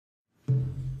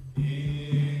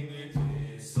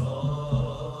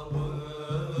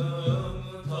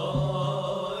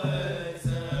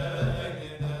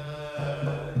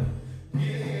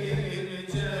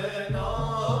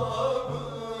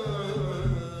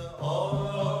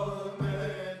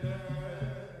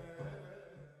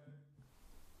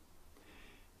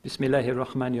بسم الله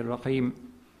الرحمن الرحيم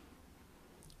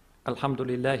الحمد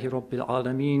لله رب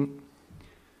العالمين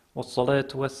والصلاة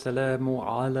والسلام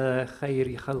على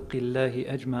خير خلق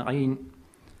الله أجمعين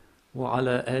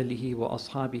وعلى آله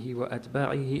وأصحابه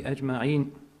وأتباعه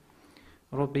أجمعين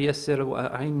رب يسر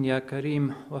وأعن يا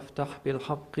كريم وافتح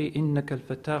بالحق إنك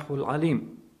الفتاح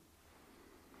العليم.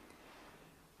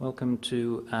 Welcome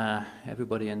to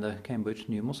everybody in the Cambridge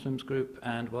New Muslims group,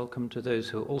 and welcome to those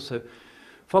who are also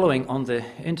following on the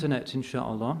internet,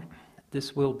 inshaAllah.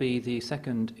 This will be the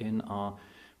second in our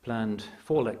planned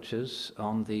 4 lectures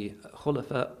on the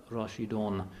Khilafa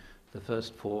Rashidun, the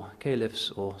first 4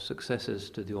 caliphs or successors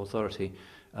to the authority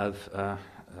of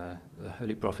the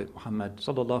Holy Prophet Muhammad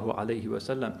sallallahu alaihi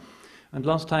wasallam. And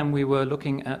last time we were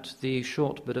looking at the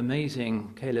short but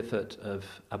amazing caliphate of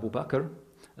Abu Bakr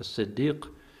as-Siddiq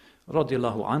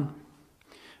radiallahu an,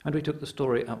 and we took the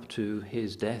story up to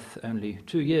his death only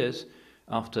 2 years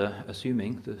after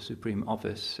assuming the supreme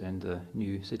office in the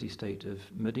new city-state of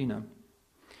Medina.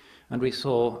 And we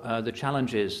saw the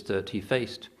challenges that he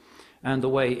faced and the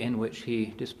way in which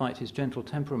he, despite his gentle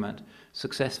temperament,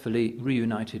 successfully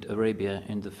reunited Arabia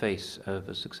in the face of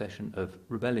a succession of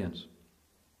rebellions.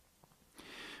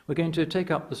 We're going to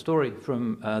take up the story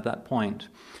from that point,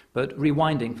 but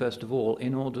rewinding first of all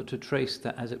in order to trace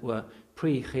the, as it were,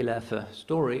 pre-Khilafa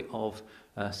story of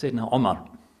Sayyidina Umar,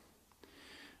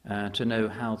 to know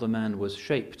how the man was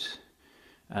shaped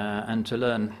and to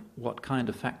learn what kind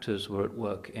of factors were at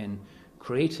work in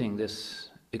creating this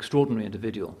extraordinary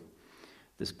individual,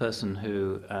 this person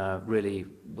who really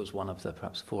was one of the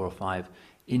perhaps 4 or 5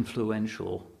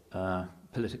 influential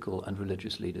political and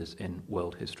religious leaders in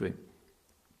world history.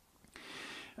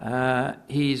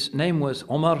 His name was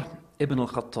Umar ibn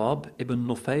al-Khattab ibn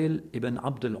Nufail ibn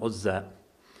Abdul Uzza,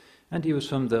 and he was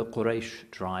from the Quraysh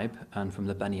tribe and from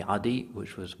the Bani Adi,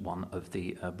 which was one of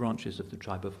the branches of the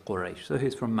tribe of Quraysh. So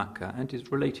he's from Mecca and is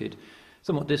related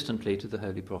somewhat distantly to the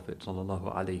Holy Prophet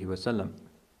sallallahu alaihi wasallam.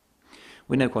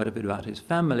 We know quite a bit about his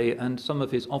family, and some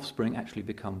of his offspring actually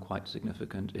become quite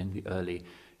significant in the early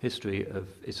history of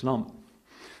Islam.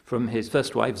 From his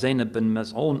first wife, Zainab bin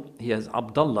Maz'un, he has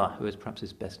Abdullah, who is perhaps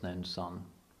his best-known son,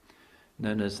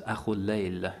 known as Akhul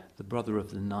Layl, the brother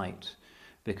of the night,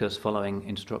 because following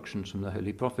instructions from the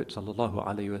Holy Prophet sallallahu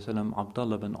alaihi wasallam,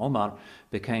 Abdullah bin Umar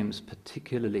became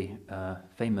particularly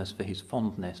famous for his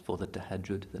fondness for the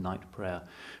tahajjud, the night prayer,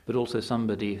 but also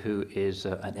somebody who is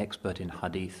an expert in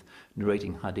hadith,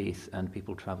 narrating hadith, and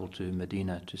people travel to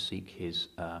Medina to seek his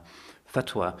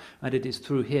fatwa. And it is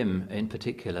through him in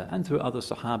particular, and through other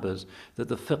sahabas, that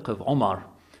the fiqh of Umar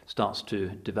starts to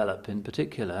develop in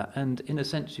particular. And in a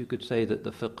sense you could say that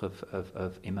the fiqh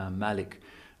of Imam Malik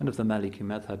and of the Maliki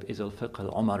madhab is al-fiqh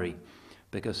al-Umari,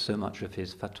 because so much of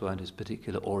his fatwa and his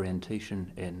particular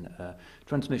orientation in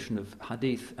transmission of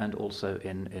hadith and also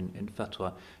in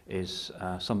fatwa is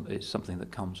something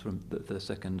that comes from the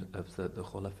second of the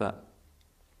Khulafa.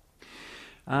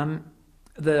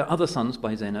 There are other sons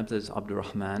by Zainab. There's Abdul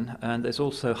Rahman, and there's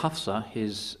also Hafsa,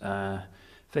 his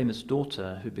famous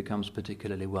daughter, who becomes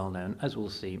particularly well known, as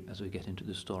we'll see as we get into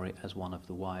the story, as one of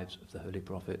the wives of the Holy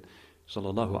Prophet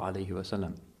sallallahu alaihi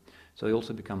wasallam. So he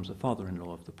also becomes a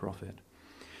father-in-law of the Prophet.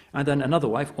 And then another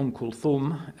wife,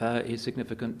 Kulthum, is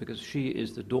significant because she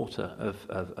is the daughter of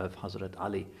Hazrat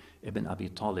Ali ibn Abi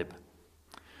Talib.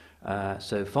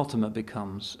 So Fatima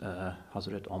becomes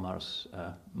Hazrat Omar's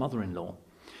mother-in-law.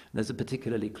 There's a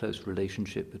particularly close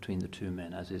relationship between the 2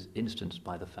 men, as is instanced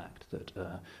by the fact that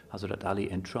Hazrat Ali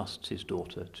entrusts his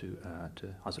daughter to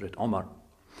Hazrat Omar.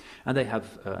 And they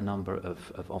have a number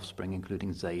of offspring,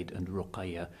 including Zayd and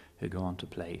Ruqayya, who go on to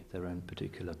play their own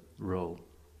particular role.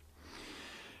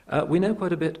 We know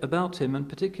quite a bit about him, and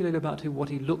particularly about what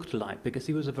he looked like, because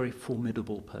he was a very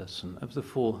formidable person. Of the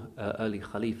 4 early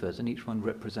Khalifas, and each one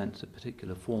represents a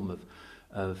particular form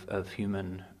of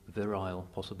human virile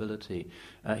possibility,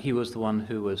 he was the one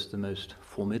who was the most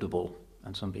formidable,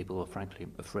 and some people were frankly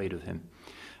afraid of him.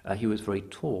 He was very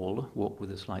tall, walked with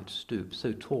a slight stoop,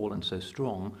 so tall and so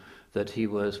strong that he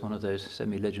was one of those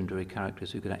semi-legendary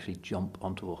characters who could actually jump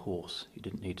onto a horse. He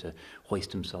didn't need to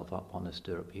hoist himself up on a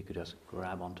stirrup. He could just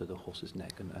grab onto the horse's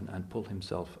neck and pull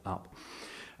himself up.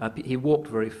 He walked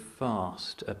very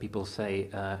fast. People say,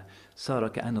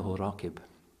 Sara ka'annahu raqib.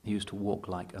 He used to walk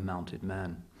like a mounted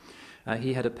man.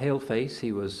 He had a pale face,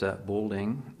 he was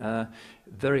balding,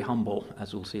 very humble,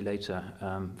 as we'll see later,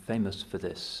 famous for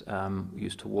this.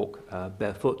 Used to walk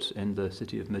barefoot in the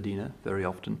city of Medina very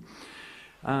often.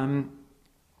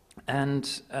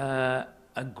 And a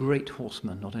great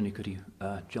horseman. Not only could he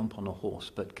jump on a horse,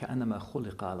 but كَأَنَّمَا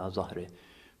خُلِقَ عَلَى ظَهْرِهِ,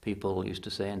 People used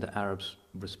to say, and the Arabs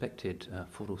respected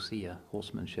furusiyya,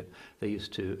 horsemanship. They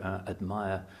used to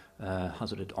admire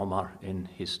Hazrat Umar in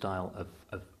his style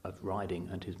of riding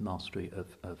and his mastery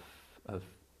of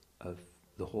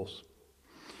the horse.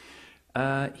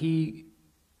 He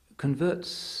converts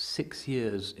 6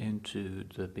 years into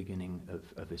the beginning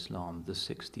of Islam, the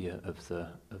 6th year of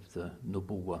the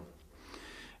Nubuwwah,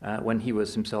 when he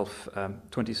was himself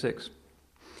 26.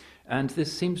 And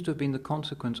this seems to have been the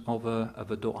consequence of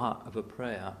a dua, of a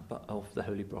prayer, but of the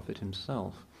Holy Prophet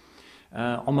himself.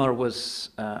 Umar was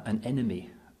an enemy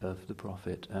of the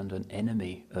Prophet and an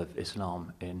enemy of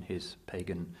Islam in his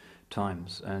pagan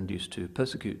times, and used to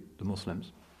persecute the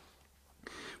Muslims.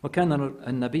 وكان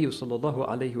النبي صلى الله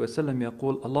عليه وسلم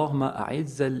يقول اللهم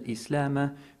أعز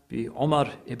الإسلام بعمر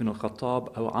ibn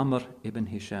al-Khattab أو عمر ibn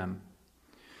Hisham.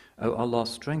 O Allah,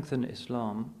 strengthen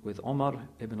Islam with Umar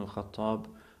ibn al-Khattab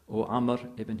or Amr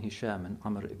ibn Hisham. And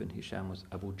Amr ibn Hisham was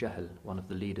Abu Jahl, one of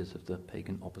the leaders of the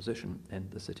pagan opposition in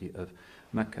the city of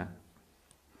Mecca.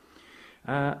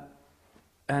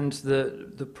 And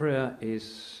the prayer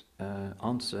is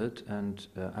answered, and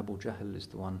Abu Jahl is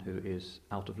the one who is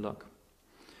out of luck.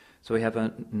 So we have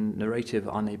a narrative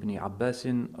on Ibn Abbas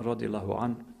رضي الله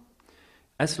عنه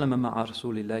أسلم مع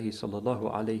رسول الله صلى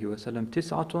الله عليه وسلم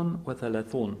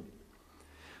 39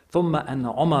 ثم أن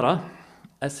عمر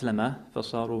أسلم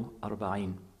فصاروا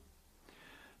 40.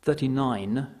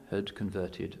 39 had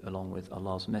converted along with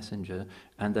Allah's Messenger,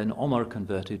 and then Umar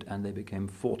converted and they became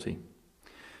 40.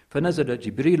 فنزل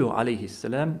جبريل عليه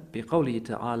السلام بقوله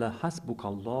تعالى حسبك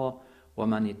الله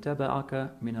ومن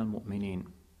اتبعك من المؤمنين.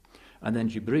 And then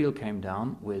Jibreel came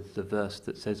down with the verse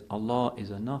that says, Allah is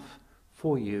enough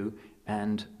for you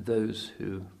and those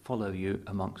who follow you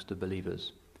amongst the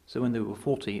believers. So when they were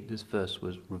 40, this verse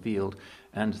was revealed,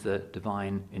 and the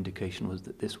divine indication was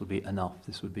that this would be enough,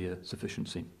 this would be a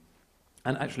sufficiency.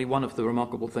 And actually one of the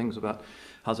remarkable things about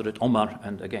Hazrat Umar,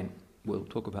 and again, we'll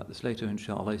talk about this later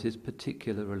inshallah, is his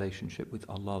particular relationship with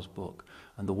Allah's book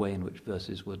and the way in which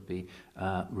verses would be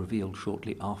revealed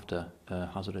shortly after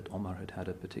Hazrat Umar had had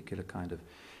a particular kind of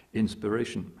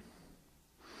inspiration.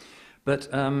 But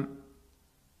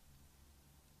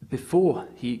before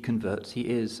he converts, he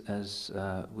is, as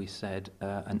we said,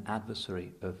 an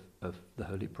adversary of the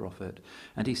Holy Prophet.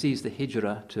 And he sees the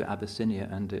hijrah to Abyssinia,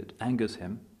 and it angers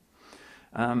him.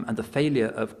 And the failure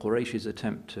of Quraysh's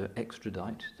attempt to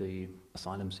extradite the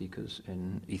asylum seekers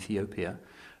in Ethiopia,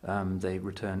 they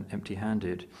return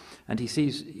empty-handed. And he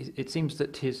sees, it seems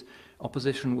that his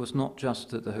opposition was not just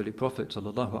that the Holy Prophet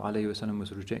ﷺ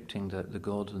was rejecting the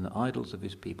gods and the idols of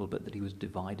his people, but that he was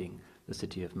dividing the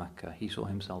city of Mecca. He saw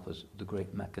himself as the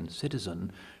great Meccan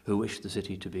citizen who wished the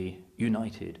city to be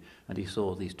united. And he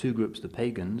saw these two groups, the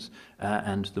pagans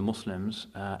and the Muslims,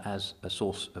 as a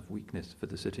source of weakness for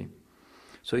the city.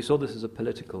 So he saw this as a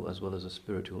political as well as a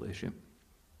spiritual issue.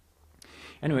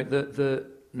 Anyway, the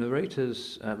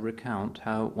narrators recount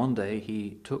how one day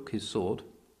he took his sword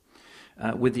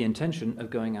with the intention of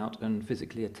going out and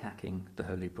physically attacking the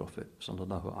Holy Prophet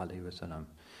sallallahu alaihi wasallam.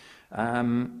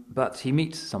 But he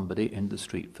meets somebody in the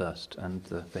street first, and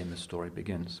the famous story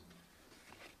begins.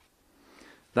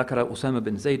 ذكر أسامة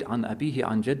بن زيد عن أبيه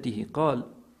عن جده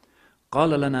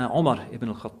قال لنا عمر ابن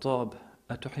الخطاب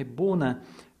أتحبون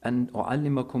أن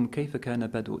أعلمكم كيف كان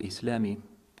بدء إسلامي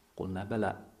قلنا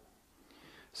بلى.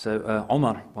 So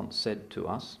Umar once said to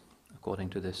us, according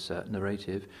to this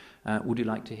narrative, would you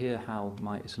like to hear how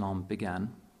my Islam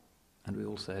began? And we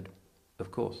all said,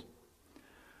 of course.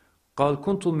 قال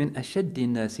كنت من أشد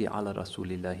الناس على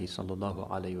رسول الله صلى الله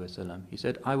عليه وسلم. He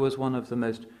said, I was one of the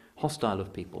most hostile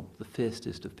of people, the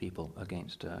fiercest of people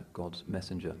against God's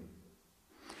messenger.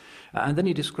 And then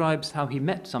he describes how he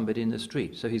met somebody in the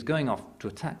street. So he's going off to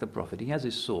attack the Prophet. He has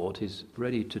his sword, he's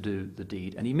ready to do the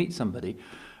deed, and he meets somebody,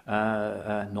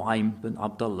 Nu'aym bin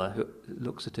Abdullah, who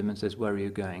looks at him and says, where are you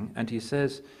going? And he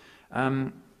says,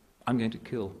 I'm going to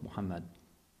kill Muhammad.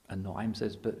 And Nu'aym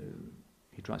says, but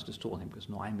he tries to stall him because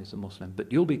Nu'aym is a Muslim, but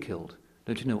you'll be killed.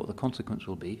 Don't you know what the consequence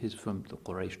will be? He's from the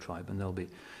Quraysh tribe, and there'll be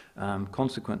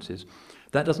consequences.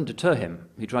 That doesn't deter him.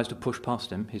 He tries to push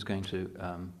past him. He's going to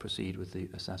proceed with the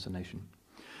assassination.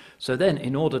 So then,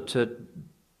 in order to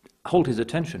hold his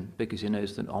attention, because he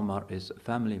knows that Omar is a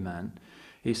family man,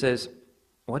 he says,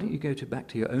 why don't you go back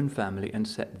to your own family and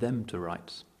set them to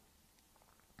rights?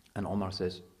 And Omar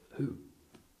says, who?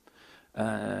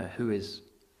 Who is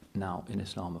now in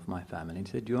Islam of my family? And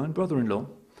he said, your own brother-in-law,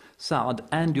 Sa'ad,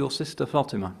 and your sister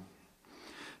Fatima.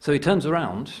 So he turns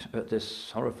around at this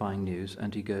horrifying news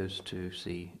and he goes to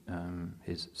see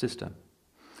his sister.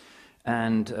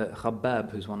 And Khabbab,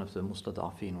 who's one of the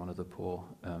mustadafin, one of the poor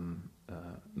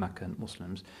Meccan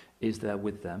Muslims, is there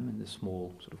with them in this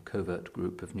small sort of covert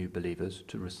group of new believers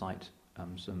to recite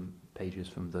some pages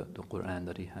from the Quran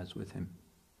that he has with him.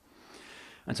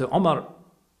 And so Umar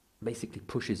basically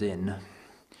pushes in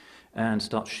and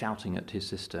starts shouting at his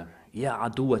sister, Ya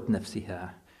aduwat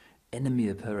nafsiha, enemy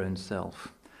of her own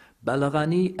self,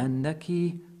 balagani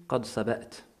annaki qad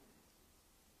sabat.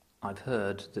 I've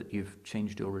heard that you've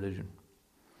changed your religion.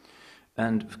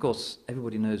 And of course,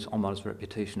 everybody knows Umar's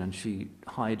reputation, and she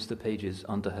hides the pages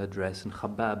under her dress, and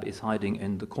Khabbab is hiding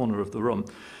in the corner of the room.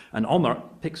 And Umar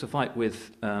picks a fight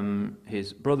with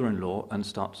his brother-in-law and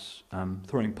starts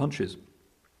throwing punches.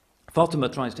 Fatima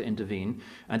tries to intervene,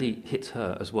 and he hits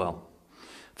her as well.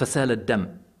 Fasal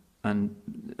ad-dam, and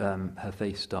her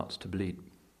face starts to bleed.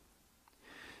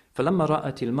 فَلَمَّا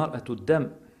رَأَتِ الْمَرْأَةُ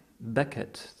الدَّمْ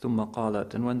بَكَتْ ثُمَّ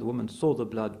قَالَتْ. And when the woman saw the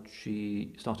blood,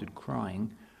 she started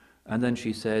crying. And then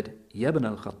she said, Ya ibn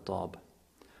al-Khattab,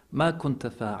 ma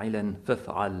kunta fa'ilan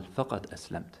faf'al faqad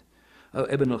aslamt. Oh,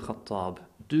 Ibn al-Khattab,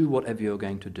 do whatever you're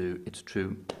going to do. It's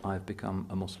true, I've become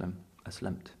a Muslim.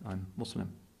 Aslamt, I'm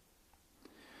Muslim.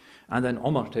 And then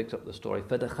Umar takes up the story.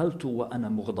 فَدَخَلْتُ وَأَنَا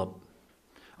مُغْضَبْ.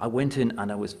 I went in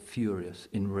and I was furious,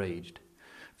 enraged.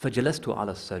 فَجَلَسْتُ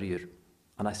عَلَى السَّرِيرِ.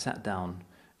 And I sat down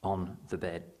on the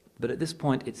bed. But at this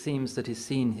point, it seems that he's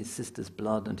seen his sister's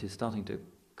blood and he's starting to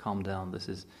calm down. This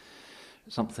is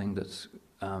something that's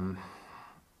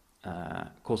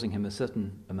causing him a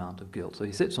certain amount of guilt. So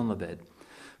he sits on the bed.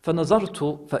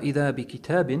 فَنَظَرْتُ فَإِذَا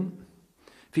بِكِتَابٍ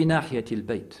فِي نَاحِيَةِ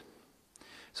الْبَيْتِ.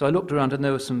 So I looked around and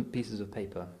there were some pieces of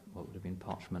paper, what would have been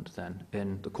parchment then,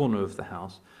 in the corner of the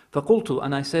house. فَقُلْتُ,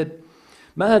 and I said,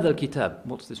 مَا هَذَا الْكِتَابِ?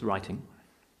 What's this writing?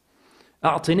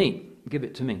 أَعْطِنِي, give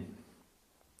it to me.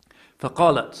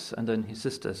 فَقَالَتْ, and then his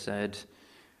sister said,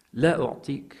 لَا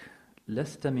أُعْطِيكَ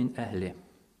لَسْتَ مِنْ أَهْلِهِ.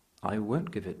 I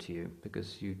won't give it to you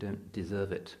because you don't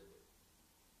deserve it.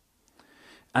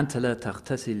 أنت لا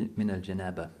تغتسل من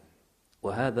الجنابة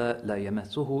وهذا لا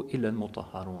يمسه إلا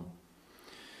المطهرون.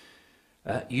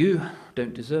 You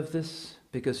don't deserve this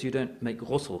because you don't make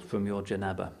ghusl from your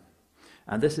janaba.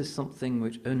 And this is something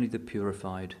which only the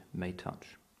purified may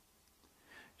touch.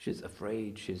 She's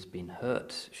afraid, she's been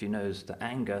hurt, she knows the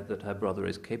anger that her brother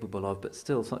is capable of, but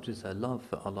still such is her love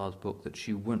for Allah's book that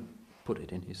she won't put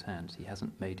it in his hands. He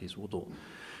hasn't made his wudu.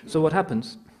 So what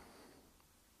happens?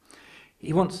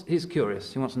 He's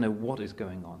curious, he wants to know what is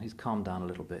going on. He's calmed down a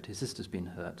little bit, his sister's been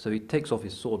hurt, so he takes off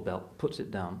his sword belt, puts it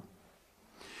down,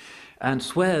 and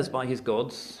swears by his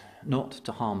gods not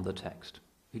to harm the text.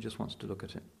 He just wants to look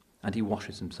at it. And he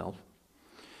washes himself.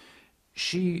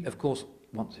 She, of course,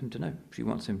 wants him to know. She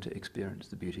wants him to experience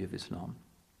the beauty of Islam.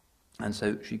 And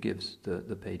so she gives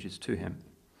the pages to him.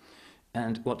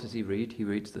 And what does he read? He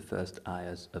reads the first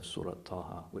ayahs of Surah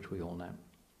Taha, which we all know.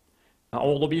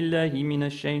 أعوذ بالله من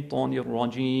الشيطان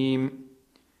الرجيم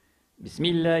بسم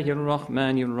الله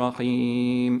الرحمن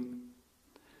الرحيم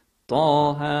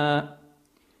طه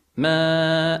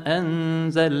ما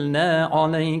أنزلنا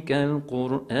عليك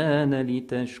القرآن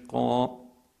لتشقى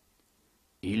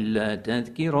إلا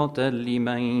تذكرة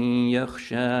لمن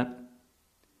يخشى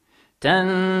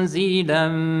تنزيلا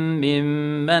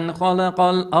ممن خلق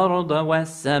الأرض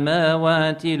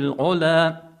والسماوات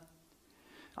العلى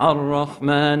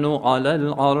الرحمن على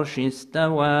العرش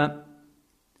استوى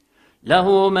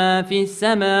له ما في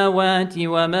السماوات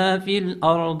وما في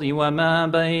الأرض وما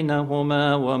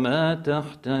بينهما وما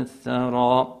تحت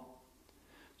الثرى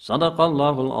صدق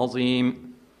الله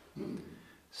العظيم.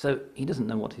 So he doesn't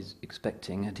know what he's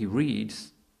expecting, and he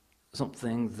reads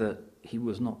something that he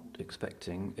was not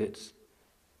expecting. It's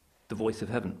the voice of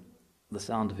heaven, the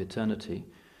sound of eternity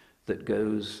that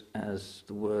goes, as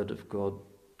the word of God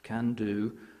can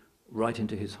do, right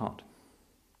into his heart.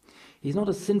 He's not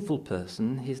a sinful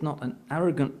person, he's not an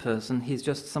arrogant person, he's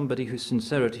just somebody whose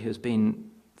sincerity has been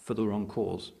for the wrong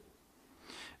cause.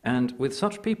 And with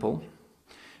such people,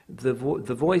 the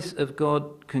voice of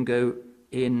God can go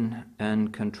in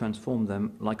and can transform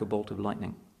them like a bolt of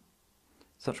lightning.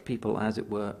 Such people, as it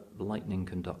were, lightning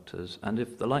conductors. And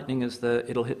if the lightning is there,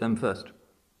 it'll hit them first.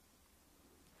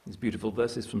 These beautiful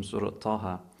verses from Surah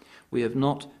Taha. We have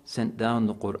not sent down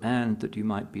the Qur'an that you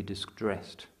might be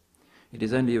distressed. It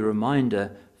is only a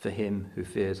reminder for him who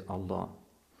fears Allah.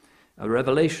 A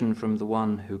revelation from the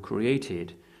one who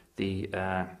created the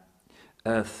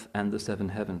earth and the seven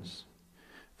heavens.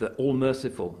 The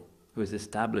all-merciful who is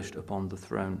established upon the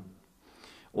throne.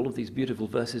 All of these beautiful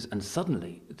verses, and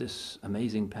suddenly this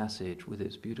amazing passage with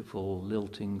its beautiful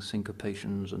lilting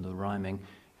syncopations and the rhyming,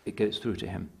 it goes through to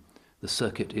him. The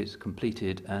circuit is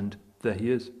completed and there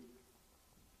he is.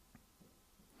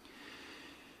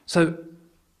 So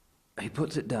he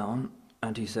puts it down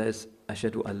and he says,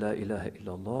 Ashhadu an la ilaha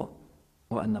illallah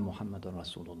wa anna Muhammadan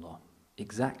Rasulullah.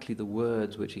 Exactly the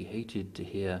words which he hated to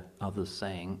hear others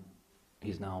saying,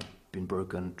 he's now been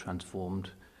broken,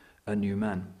 transformed, a new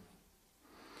man.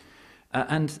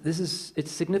 And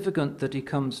it's significant that he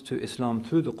comes to Islam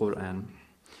through the Quran,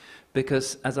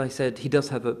 because, as I said, he does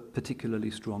have a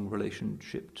particularly strong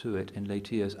relationship to it in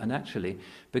later years, and actually,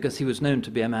 because he was known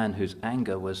to be a man whose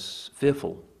anger was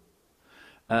fearful,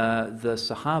 the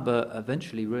Sahaba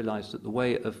eventually realized that the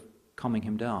way of calming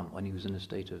him down when he was in a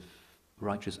state of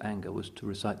righteous anger was to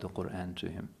recite the Quran to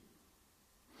him.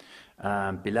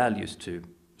 Bilal used to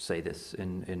say this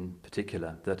in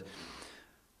particular, that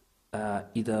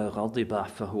إِذَا غَضِبَ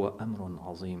فَهُوَ أَمْرٌ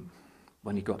عَظِيمٌ.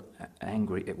 When he got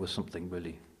angry, it was something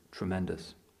really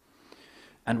tremendous.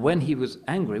 And when he was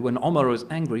angry, when Umar was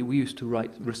angry, we used to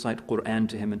recite Quran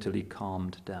to him until he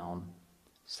calmed down.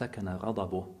 سَكَنَ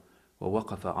غَضَبُهُ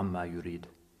وَوَقَفَ عَمَّا يُرِيدُ.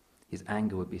 His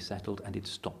anger would be settled and he'd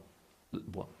stop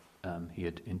what he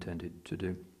had intended to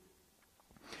do.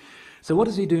 So what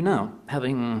does he do now?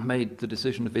 Having made the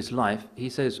decision of his life, he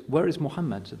says, "Where is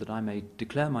Muhammad, so that I may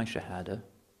declare my shahada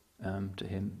to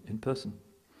him in person?"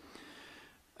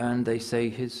 And they say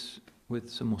he's with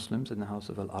some Muslims in the house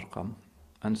of al-Arqam.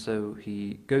 And so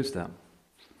he goes there.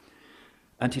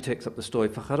 And he takes up the story.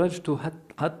 فَخَرَجْتُ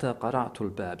حَتَّى قَرَعْتُ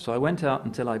الْبَابِ. So I went out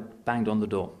until I banged on the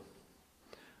door.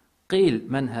 قِيل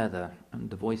مَنْ هَذَا?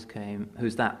 And the voice came,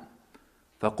 "Who's that?"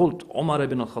 فَقُلْتُ عُمَرَ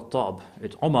ibn al-Khattab.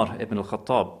 It's Umar ibn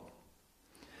al-Khattab.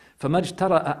 فَمَا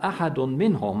اجْتَرَأَ أَحَدٌ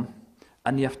مِّنْهُمْ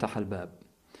أَنْ يَفْتَحَ الْبَابِ.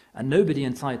 And nobody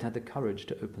inside had the courage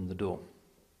to open the door.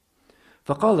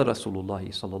 فقال رسول الله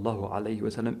صلى الله عليه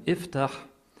وسلم افتح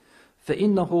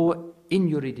فإنه إن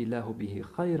يريد الله به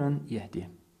خيرا يهديه.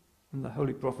 And the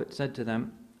Holy Prophet said to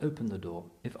them, "Open the door.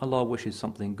 If Allah wishes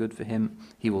something good for him,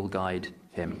 He will guide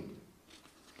him."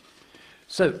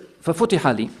 So,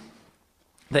 ففتح لي.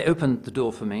 They opened the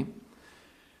door for me.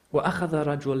 وأخذ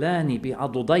رجلان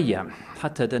بعضدي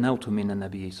حتى دنوت من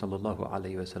النبي صلى الله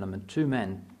عليه وسلم. And two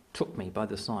men took me by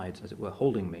the sides, as it were,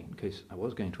 holding me in case I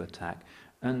was going to attack,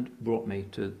 and brought me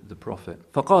to the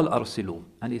Prophet. فقال أرسلوا.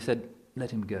 And he said,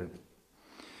 "Let him go."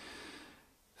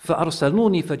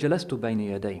 فأرسلوني فجلست بين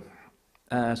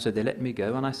يديه. So they let me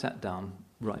go, and I sat down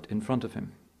right in front of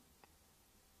him.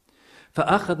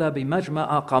 فأخذ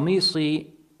بمجمع قميصي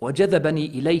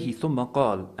وجذبني إليه ثم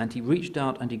قال. And he reached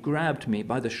out and he grabbed me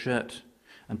by the shirt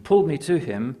and pulled me to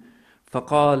him.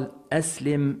 فقال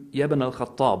أسلم يا ابن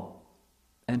الخطاب.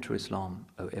 Enter Islam,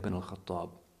 O Ibn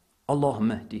al-Khattab.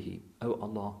 Allahumma hdihi, O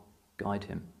Allah, guide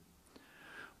him.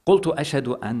 قلت أشهد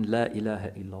أن لا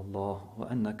إله إلا الله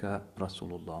وأنك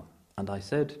رسول الله. And I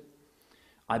said,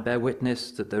 I bear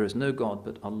witness that there is no God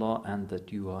but Allah and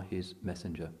that you are His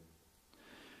messenger.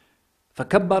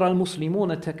 فكبر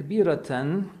المسلمون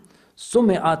تكبيرة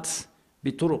سمعت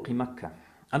بطرق مكة.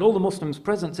 And all the Muslims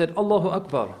present said, Allahu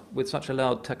Akbar, with such a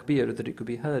loud takbir that it could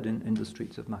be heard in the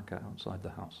streets of Makkah outside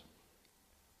the house.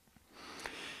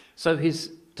 So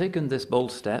he's taken this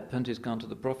bold step and he's gone to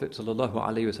the Prophet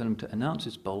ﷺ to announce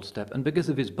his bold step. And because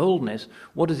of his boldness,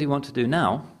 what does he want to do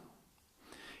now?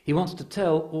 He wants to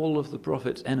tell all of the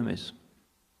Prophet's enemies.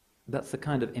 That's the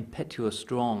kind of impetuous,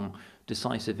 strong,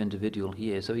 decisive individual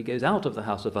he is. So he goes out of the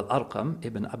house of al-Arqam,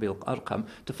 Ibn Abi al-Arqam,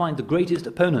 to find the greatest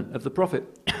opponent of the Prophet.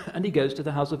 And he goes to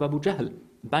the house of Abu Jahl,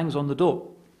 bangs on the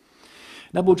door.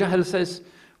 And Abu Jahl says,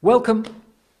 "Welcome,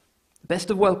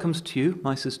 best of welcomes to you,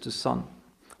 my sister's son.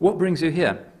 What brings you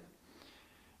here?"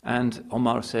 And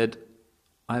Umar said,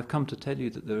 "I have come to tell you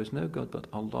that there is no God but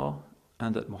Allah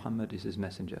and that Muhammad is his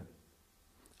messenger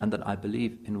and that I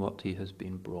believe in what he has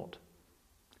been brought."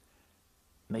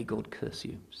 "May God curse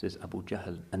you," says Abu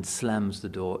Jahl, and slams the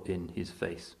door in his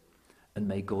face. "And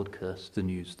may God curse the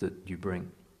news that you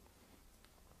bring."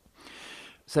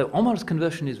 So Umar's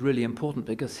conversion is really important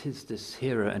because he's this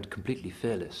hero and completely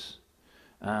fearless.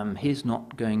 He's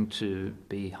not going to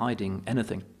be hiding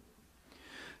anything.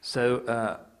 So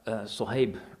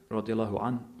Suhaib radiallahu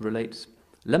anh relates,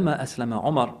 لما أسلم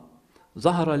عمر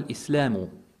ظهر الإسلام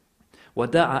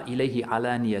ودعا إليه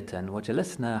علانية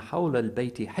وجلسنا حول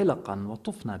البيت حلقا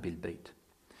وطفنا بالبيت.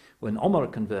 When Umar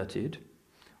converted,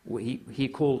 he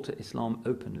called to Islam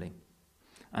openly.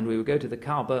 And we would go to the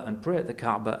Kaaba and pray at the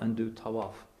Kaaba and do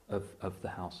tawaf of the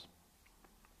house.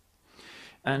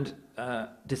 And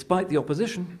despite the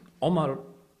opposition, Umar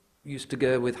used to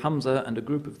go with Hamza and a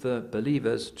group of the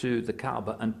believers to the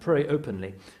Kaaba and pray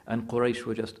openly, and Quraysh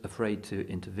were just afraid to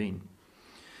intervene.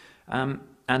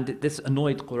 And this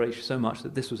annoyed Quraysh so much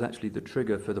that this was actually the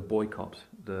trigger for the boycott,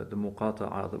 the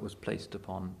muqata'a that was placed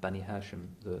upon Bani Hashim,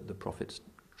 the Prophet's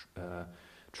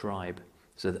tribe.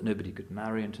 so that nobody could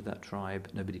marry into that tribe,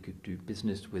 nobody could do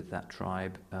business with that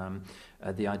tribe.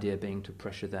 The idea being to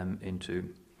pressure them into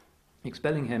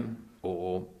expelling him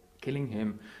or killing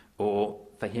him, or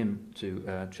for him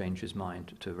to change his mind,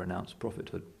 to renounce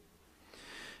prophethood.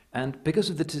 And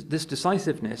because of this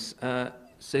decisiveness,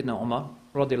 Sayyidina Umar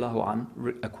radiallahu an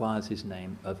acquires his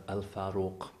name of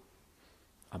al-Faruq.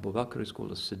 Abu Bakr is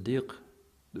called as-Siddiq,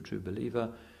 the true believer.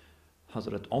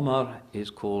 Hazrat Umar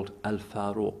is called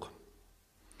al-Faruq.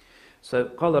 So,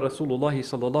 قال رسول الله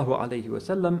صلى الله عليه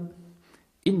وسلم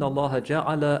إن الله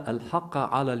جعل الحق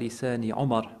على لسان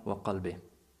عمر وقلبه.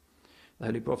 The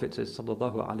Holy Prophet says,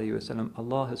 sallallahu alayhi wasallam,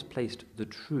 Allah has placed the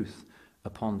truth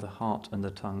upon the heart and the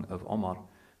tongue of Umar.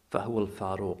 فهو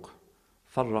الفاروق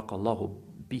فرق الله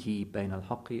به بين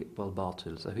الحق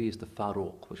والباطل. So he is the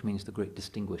Faruq, which means the great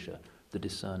distinguisher, the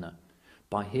discerner.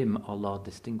 By him Allah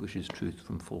distinguishes truth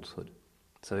from falsehood.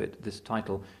 So this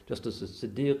title, just as the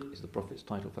Siddiq is the Prophet's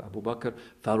title for Abu Bakr,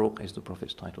 Faruq is the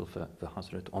Prophet's title for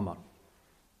Hazrat Umar.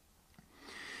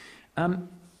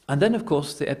 And then, of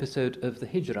course, the episode of the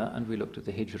Hijrah, and we looked at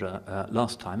the Hijrah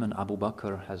last time, and Abu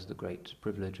Bakr has the great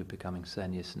privilege of becoming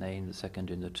Thani Ithnain, the second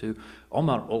in the two.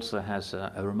 Omar also has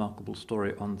a remarkable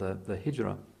story on the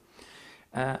Hijrah,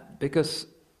 because,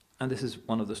 and this is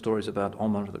one of the stories about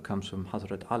Omar that comes from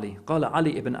Hazrat Ali. قال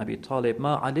علي ibn Abi Talib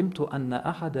ما علمت أن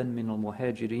أحدا من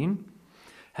المهاجرين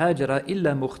هاجر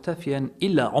إلا مختفيا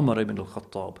إلا عمر ibn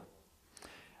al-Khattab.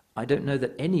 I don't know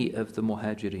that any of the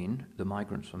muhajirin, the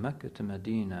migrants from Mecca to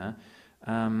Medina,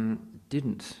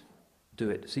 didn't do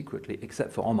it secretly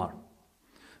except for Umar.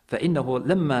 فإنه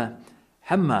لما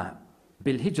هم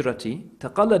بالهجرة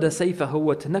تقلد سيفه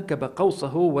وتنكب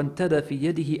قوسه وانتدى في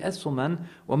يده أسهما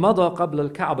ومضى قبل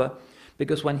الكعبة.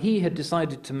 Because when he had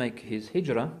decided to make his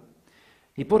hijrah,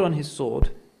 he put on his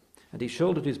sword and he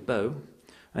shouldered his bow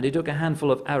and he took a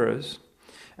handful of arrows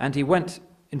and he went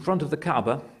in front of the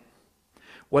Kaaba.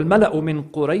 وَالْمَلَأُ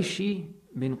مِنْ قُرَيْشٍ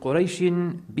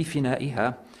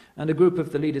بِفِنَائِهَا. And a group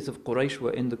of the leaders of Quraysh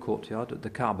were in the courtyard at the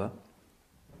Kaaba.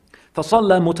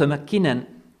 فَصَلَّى مُتَمَكِّنًا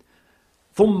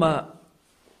ثُمَّ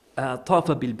طَافَ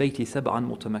بِالْبَيْتِ سَبْعًا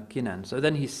مُتَمَكِّنًا. So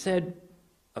then he said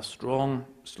a strong,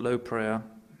 slow prayer,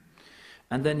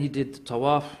 and then he did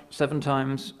tawaf 7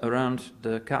 times around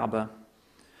the Kaaba.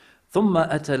 ثُمَّ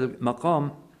أَتَى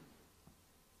الْمَقَامِ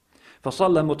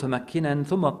فَصَلَّى مُتَمَكِّنًا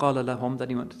ثُمَّ قَالَ لَهُمْ. Then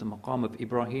he went to the maqam of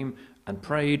Ibrahim and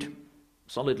prayed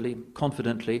solidly,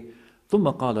 confidently.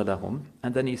 ثُمَّ قَالَ لَهُمْ.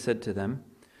 And then he said to them,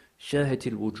 شَاهَتِ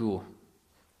الْوُجُوهِ.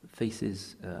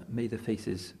 Faces, may the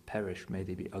faces perish, may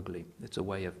they be ugly. It's a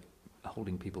way of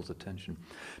holding people's attention.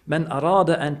 مَنْ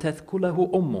أَرَادَ أَنْ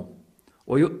تَثْكُلَهُ أُمُّهُ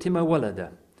وَيُؤْتِمَ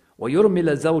وَلَدَهُ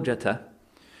وَيُرْمِلَ زَوْجَتَهُ.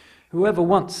 Whoever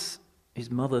wants his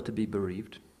mother to be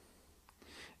bereaved,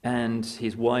 and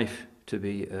his wife to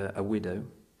be a widow,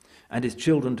 and his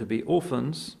children to be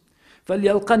orphans,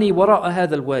 فَلْيَلْقَنِي وَرَاءَ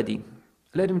هَذَا الْوَادِي.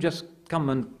 Let him just come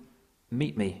and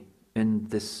meet me in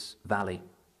this valley.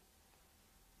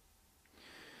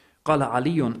 قال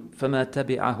علي فما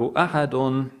تبعه أحد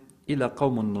إلا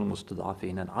قوم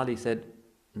المستضعفين. And Ali said,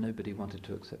 nobody wanted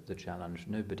to accept the challenge,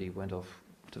 nobody went off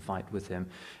to fight with him,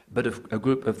 but a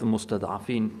group of the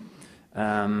mustad'afin,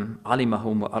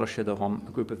 alimahum wa arshadahum,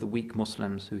 a group of the weak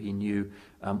Muslims who he knew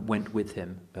went with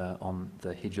him on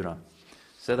the hijrah.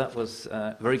 So that was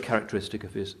very characteristic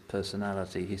of his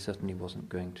personality. He certainly wasn't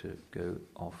going to go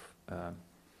off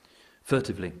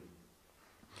furtively.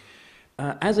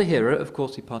 As a hero, of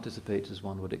course, he participates, as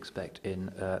one would expect,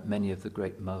 in many of the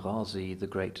great maghazi, the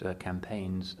great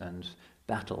campaigns and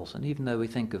battles. And even though we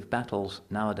think of battles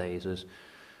nowadays as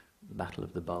the Battle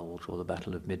of the Bulge or the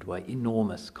Battle of Midway,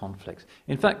 enormous conflicts.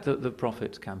 In fact, the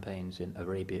Prophet's campaigns in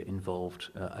Arabia involved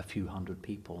a few hundred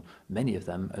people, many of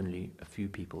them only a few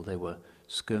people. They were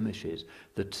skirmishes.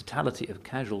 The totality of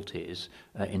casualties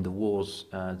in the wars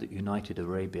that united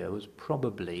Arabia was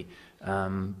probably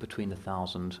between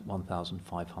 1,000 and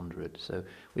 1,500. So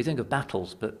we think of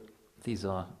battles, but these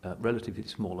are relatively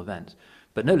small events.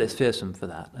 But no less fearsome for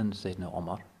that, and Sayyidina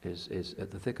Umar is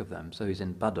at the thick of them. So he's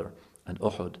in Badr and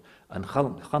Uhud and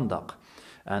Khandaq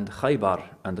and Khaybar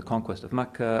and the conquest of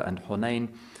Mecca and Hunayn,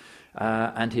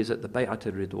 and he's at the Bay'at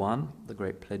al-Ridwan, the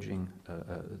great pledging,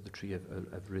 the tree of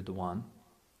Ridwan.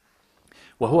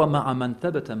 وهو مع من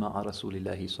ثبت مع رسول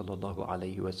الله صلى الله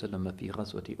عليه وسلم في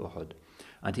غزوة أحد.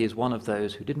 And he is one of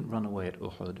those who didn't run away at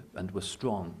Uhud and was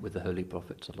strong with the Holy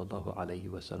Prophet صلى الله عليه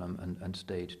وسلم and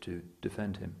stayed to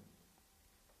defend him.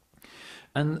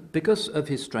 And because of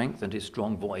his strength and his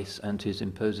strong voice and his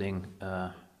imposing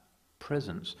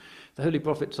presence, the Holy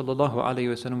Prophet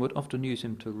ﷺ would often use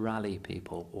him to rally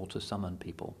people or to summon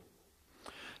people.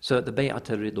 So at the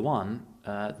Bay'at al-Ridwan,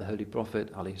 the Holy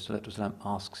Prophet ﷺ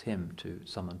asks him to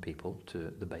summon people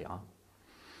to the Bay'ah.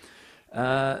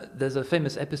 There's a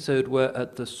famous episode where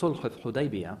at the Sulh of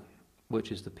Hudaybiyah,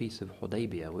 which is the peace of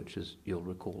Hudaybiyah, which, as you'll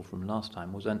recall from last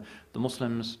time, was when the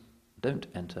Muslims don't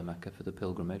enter Mecca for the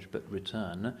pilgrimage but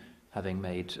return, having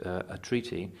made a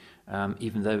treaty,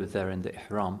 even though they're in the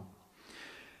Ihram.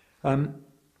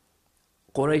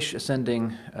 Quraysh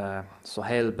sending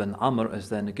Suhail bin Amr as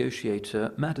their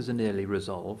negotiator, matters are nearly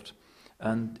resolved,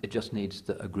 and it just needs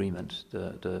the agreement,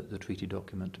 the treaty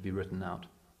document, to be written out.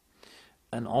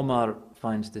 And Omar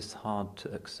finds this hard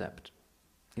to accept.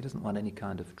 He doesn't want any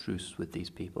kind of truce with these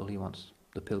people. He wants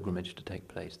the pilgrimage to take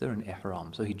place. They're in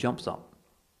Ihram, so he jumps up.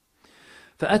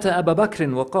 فأتى أبا بكر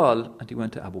وقال, and he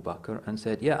went to Abu Bakr and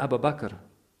said, Ya Abu Bakr,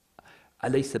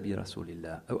 أليس برسول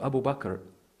الله? Oh, Abu Bakr,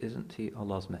 isn't he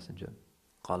Allah's messenger?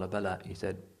 قال بلى, he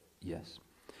said, yes.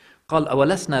 قال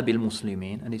أولسنا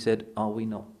بالمسلمين? And he said, are we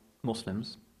not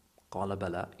Muslims? قال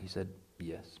بلى, he said,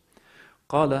 yes.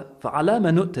 قال فعلى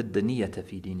ما نؤتى الدنية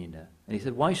في ديننا? And he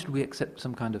said, why should we accept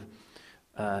some kind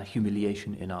of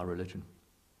humiliation in our religion?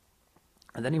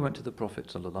 And then he went to the Prophet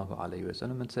ﷺ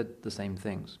and said the same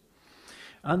things.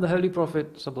 And the Holy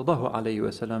Prophet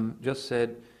ﷺ just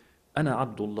said, أنا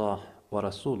عبد الله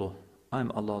ورسوله,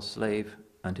 I'm Allah's slave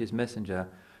and His messenger.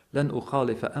 لن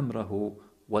أخالف أمره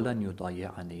ولن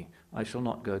يضيعني. I shall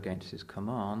not go against His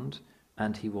command,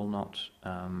 and He will not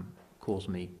cause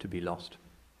me to be lost.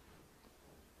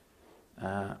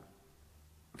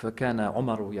 فكان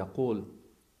عمر يقول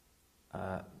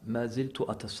ما زلت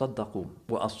أتصدق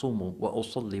وأصوم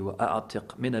وأصلي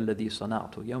وأعتق من الذي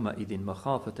صنعت يومئذ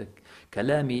مخافة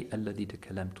كلامي الذي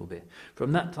تكلمت به.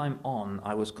 From that time on,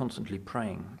 I was constantly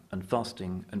praying and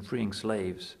fasting and freeing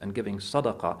slaves and giving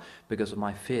sadaqah because of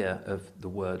my fear of the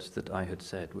words that I had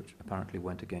said, which apparently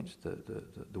went against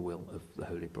the will of the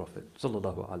Holy Prophet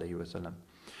sallallahu alaihi wasallam.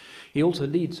 He also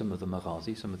leads some of the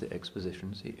maghazi, some of the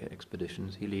expeditions.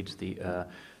 He leads the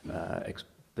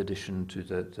expedition to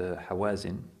the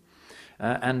Hawazin.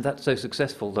 And that's so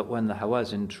successful that when the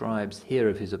Hawazin tribes hear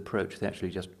of his approach, they actually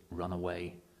just run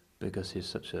away because he's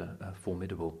such a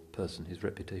formidable person. His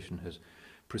reputation has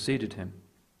preceded him.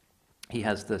 He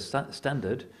has the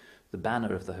standard, the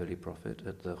banner of the Holy Prophet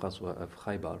at the Ghazwa of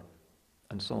Khaybar,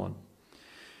 and so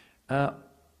on.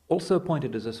 Also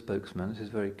appointed as a spokesman, this is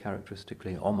very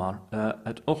characteristically Omar,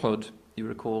 at Uhud, you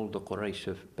recall the Quraysh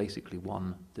have basically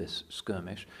won this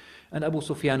skirmish, and Abu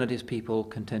Sufyan and his people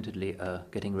contentedly are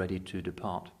getting ready to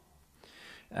depart.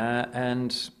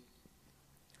 And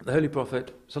the Holy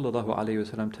Prophet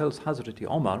ﷺ tells Hazrat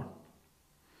Omar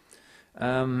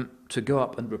to go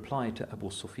up and reply to Abu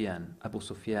Sufyan. Abu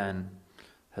Sufyan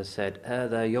has said,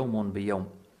 هَذَا يَوْمٌ بِيَوْمٍ.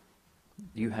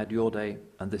 You had your day,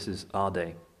 and this is our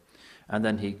day. And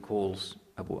then he calls,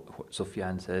 Abu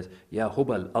Sufyan says, Ya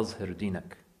Hubal azhir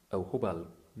dinak. O Hubal,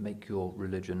 make your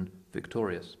religion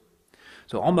victorious.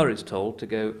 So Omar is told to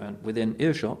go within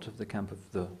earshot of the camp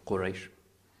of the Quraysh.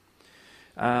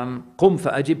 Qum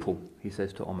fa'ajibhu, he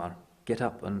says to Omar, get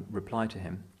up and reply to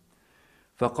him.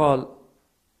 فقال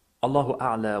Allahu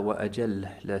a'la wa ajal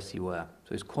la siwa.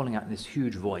 So he's calling out in this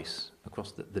huge voice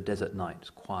across the desert night. It's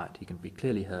quiet, he can be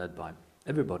clearly heard by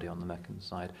everybody on the Meccan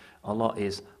side. Allah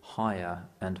is higher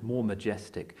and more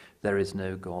majestic. There is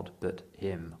no God but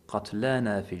Him.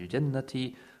 قَتْلَانَا فِي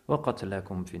الْجَنَّةِ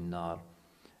وَقَتْلَكُمْ فِي النَّارِ.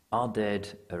 Our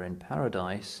dead are in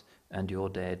paradise and your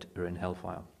dead are in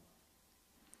hellfire.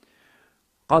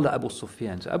 قال Abu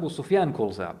Sufyan. So Abu Sufyan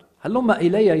calls out, هَلُمَّ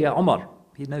إِلَيَّ يَا Umar.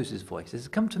 He knows his voice. He says,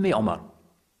 come to me, Umar.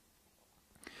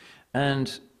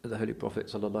 And the Holy Prophet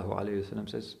ﷺ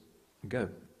says, go,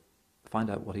 find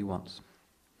out what he wants.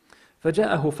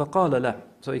 فَجَاءَهُ فَقَالَ لَهُ.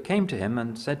 So he came to him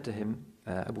and said to him,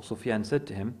 Abu Sufyan said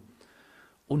to him,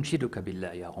 أُنْشِدُكَ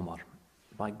بِاللَّهِ يَا Umar.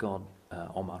 By God,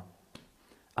 Umar.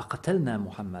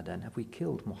 أَقَتَلْنَا مُحَمَّدًا. Have we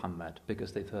killed Muhammad?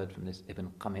 Because they've heard from this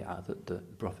Ibn Qami'ah that the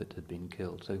Prophet had been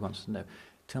killed. So he wants to know,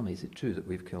 tell me, is it true that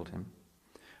we've killed him?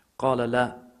 قَالَ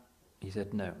لَا. He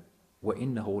said, no.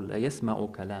 وَإِنَّهُ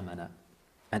لَيَسْمَعُ كَلَامَنَا.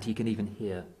 And he can even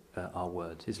hear our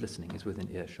words. His listening is within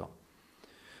earshot.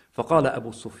 فقال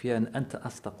أبو سفيان أنت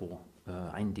أصدق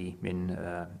عندي من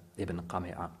ابن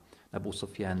قميعة. Abu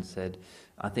Sufyan said,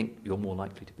 I think you're more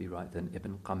likely to be right than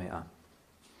Ibn Qami'ah.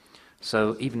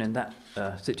 So even in that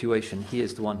situation, he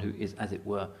is the one who is, as it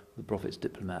were, the Prophet's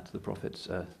diplomat, the Prophet's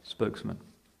spokesman.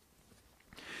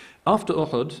 After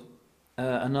Uhud,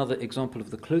 another example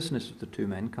of the closeness of the two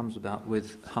men comes about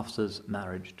with Hafsa's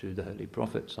marriage to the Holy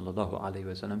Prophet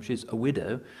ﷺ. She's a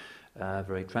widow.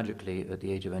 Very tragically, at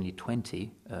the age of only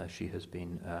 20, she has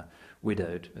been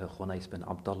widowed. Khunais bin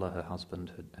Abdullah, her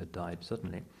husband, had died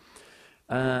suddenly.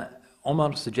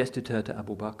 Omar suggested her to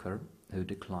Abu Bakr, who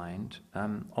declined.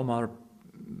 Omar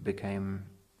became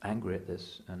angry at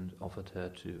this and offered her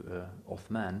to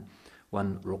Uthman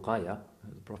when Ruqayya,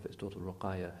 the Prophet's daughter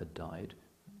Ruqayya, had died.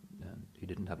 He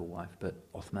didn't have a wife, but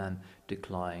Uthman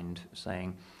declined,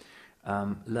 saying,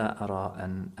 لا أرى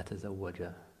أن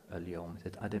أتزوج اليوم. He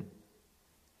said, I don't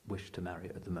wish to marry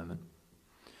at the moment.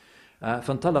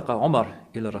 فانطلق عمر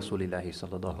إلى رسول الله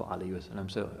صلى الله عليه وسلم.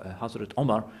 So Hazrat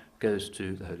Umar goes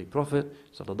to the Holy Prophet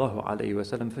صلى الله عليه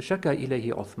وسلم فشكى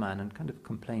إليه عثمان, and kind of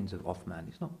complains of Uthman.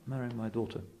 He's not marrying my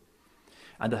daughter.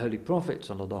 And the Holy Prophet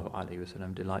صلى الله عليه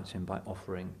وسلم delights him by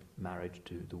offering marriage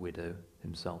to the widow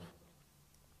himself.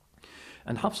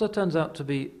 And Hafsa turns out to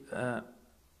be a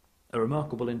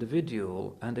remarkable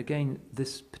individual, and again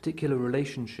this particular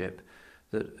relationship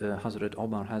that Hazrat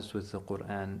Umar has with the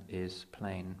Quran is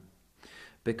plain.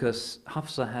 Because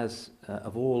Hafsa has,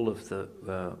 of all of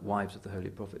the wives of the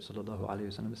Holy Prophet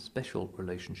ﷺ, a special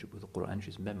relationship with the Quran.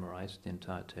 She's memorized the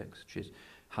entire text. She's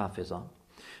hafiza.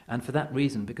 And for that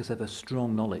reason, because of her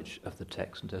strong knowledge of the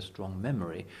text and her strong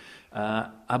memory,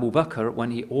 Abu Bakr,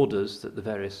 when he orders that the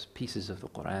various pieces of the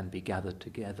Quran be gathered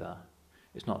together,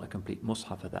 it's not a complete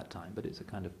mushaf at that time, but it's a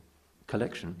kind of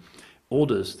collection,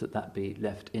 orders that that be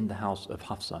left in the house of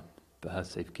Hafsa for her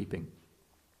safekeeping.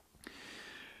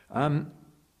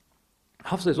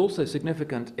 Hafsa is also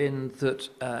significant in that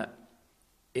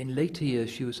in later years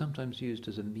she was sometimes used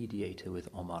as a mediator with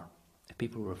Omar. If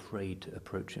people were afraid to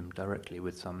approach him directly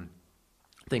with some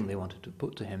thing they wanted to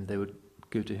put to him, they would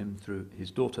go to him through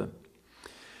his daughter.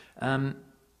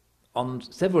 On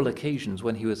several occasions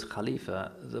when he was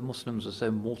Khalifa, the Muslims were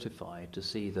so mortified to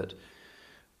see that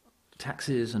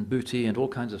taxes and booty and all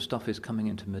kinds of stuff is coming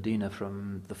into Medina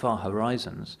from the far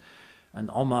horizons. And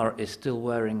Omar is still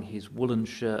wearing his woolen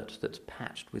shirt that's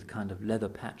patched with kind of leather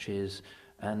patches,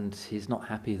 and he's not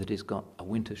happy that he's got a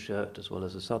winter shirt as well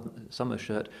as a summer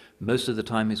shirt. Most of the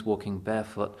time he's walking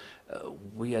barefoot.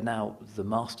 We are now the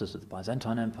masters of the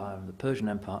Byzantine Empire and the Persian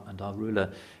Empire, and our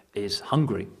ruler is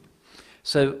hungry.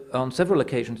 So on several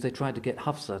occasions they tried to get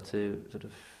Hafsa to sort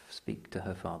of speak to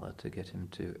her father to get him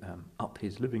to up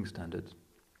his living standards.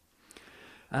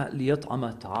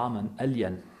 لِيَطْعَمَ طَعَامًا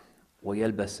أَلْيًا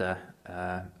وَيَلْبَسَ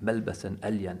مَلْبَسًا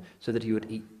أَلْيًا, so that he would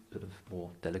eat sort of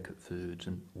more delicate foods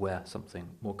and wear something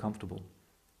more comfortable.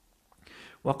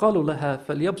 وَقَالُوا لَهَا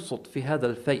فَلْيَبْسُطْ فِي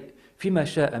هَذَا الْفَيْءِ فِيمَا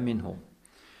شَاءَ مِنْهُ.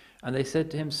 And they said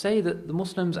to him, say that the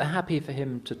Muslims are happy for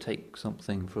him to take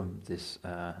something from this,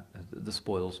 the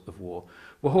spoils of war.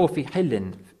 وَهُوَ فِي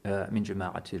حِلٍّ مِنْ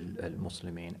جَمَاعَةِ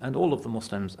الْمُسْلِمِينَ. And all of the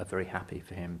Muslims are very happy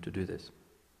for him to do this.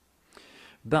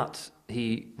 But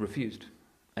he refused.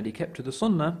 And he kept to the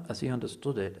Sunnah, as he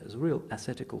understood it, as a real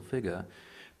ascetical figure,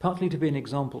 partly to be an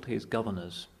example to his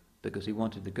governors, because he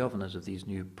wanted the governors of these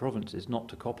new provinces not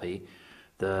to copy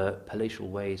the palatial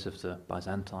ways of the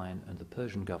Byzantine and the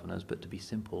Persian governors, but to be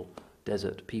simple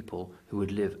desert people who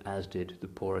would live as did the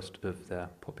poorest of their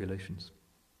populations.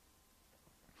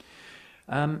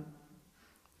 In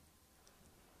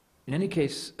any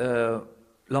case,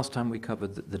 last time we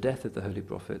covered the death of the Holy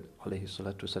Prophet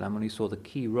ﷺ, when he saw the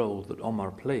key role that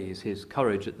Omar plays, his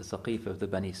courage at the Saqifa of the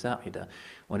Bani Sa'ida,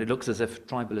 when it looks as if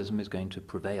tribalism is going to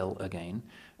prevail again,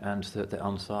 and that the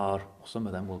Ansar, some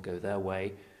of them will go their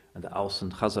way, and the Aus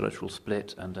and Khazraj will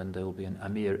split, and then there will be an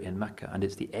Amir in Mecca, and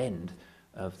it's the end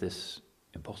of this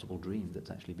impossible dream that's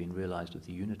actually been realized of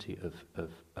the unity of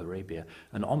Arabia.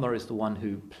 And Omar is the one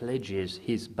who pledges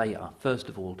his bay'ah, first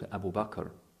of all, to Abu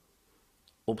Bakr.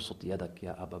 Ubsut yadak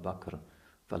ya Abu Bakr,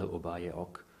 fala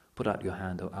ubayi'uk. Put out your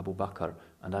hand, O Abu Bakr,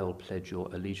 and I will pledge your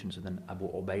allegiance. And then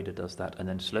Abu Ubaidah does that, and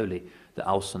then slowly the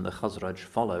Aus and the Khazraj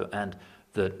follow, and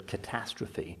the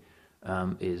catastrophe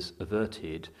is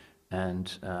averted. And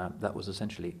that was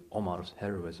essentially Omar's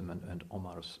heroism and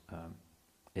Omar's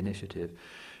initiative.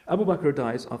 Abu Bakr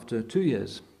dies after 2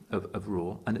 years of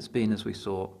rule, and it's been, as we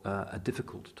saw, a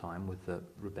difficult time with the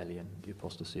rebellion, the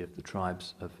apostasy of the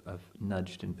tribes of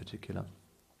Najd in particular.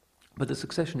 But the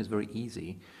succession is very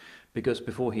easy, because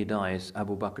before he dies,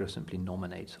 Abu Bakr simply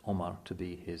nominates Omar to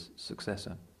be his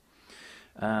successor.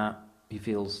 He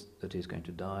feels that he's going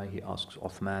to die. He asks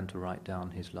Uthman to write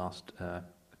down his last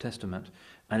testament,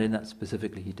 and in that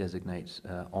specifically he designates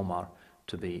Omar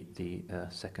to be the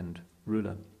second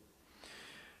ruler.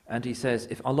 And he says,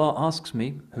 if Allah asks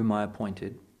me whom I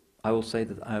appointed, I will say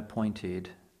that I appointed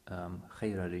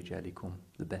khayra rijalikum,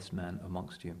 the best man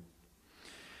amongst you.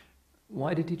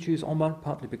 Why did he choose Omar?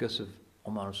 Partly because of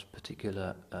Omar's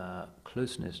particular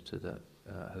closeness to the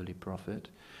Holy Prophet,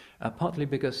 partly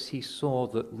because he saw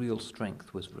that real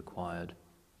strength was required.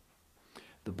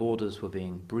 The borders were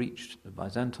being breached. The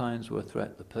Byzantines were a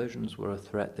threat. The Persians were a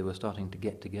threat. They were starting to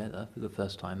get together for the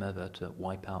first time ever to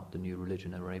wipe out the new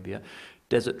religion in Arabia.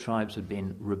 Desert tribes had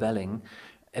been rebelling.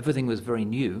 Everything was very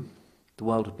new. The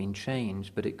world had been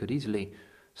changed, but it could easily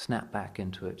snap back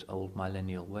into its old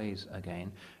millennial ways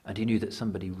again. And he knew that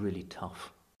somebody really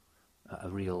tough, a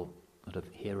real sort of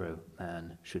hero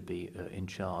man, should be in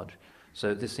charge.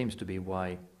 So this seems to be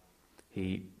why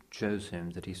he chose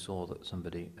him, that he saw that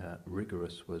somebody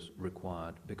rigorous was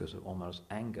required because of Umar's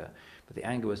anger. But the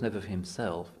anger was never for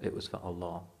himself, it was for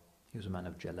Allah. He was a man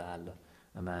of jalal,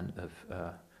 a man of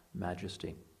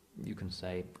majesty. You can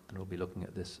say, and we'll be looking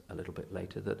at this a little bit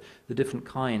later, that the different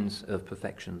kinds of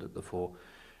perfection that the four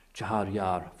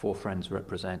Chahariyar, four friends,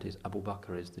 represent is Abu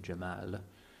Bakr is the Jamal,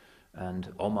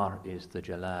 and Omar is the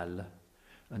Jalal,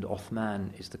 and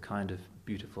Uthman is the kind of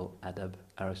beautiful adab,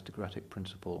 aristocratic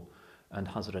principle, and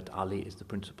Hazrat Ali is the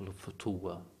principle of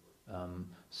futuwa,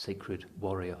 sacred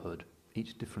warriorhood,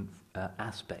 each different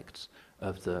aspects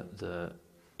of the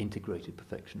integrated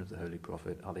perfection of the Holy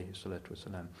Prophet, alayhi salatu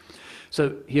wasalam.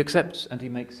 So he accepts and he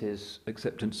makes his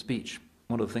acceptance speech.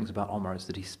 One of the things about Omar is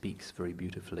that he speaks very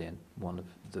beautifully, and one of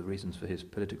the reasons for his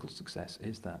political success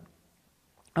is that.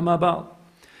 أما بعد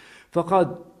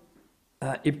فقد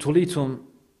ابتليتم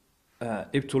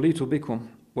بكم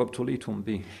وابتليتم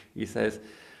بي. He says,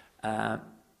 I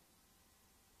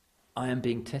am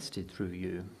being tested through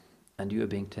you, and you are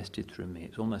being tested through me.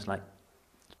 It's almost like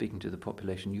speaking to the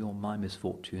population, you're my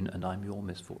misfortune and I'm your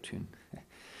misfortune.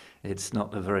 It's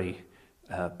not a very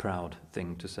proud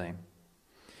thing to say.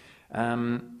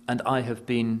 And I have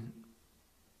been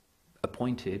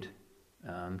appointed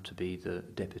to be the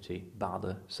deputy,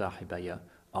 Ba'da Sahibaya,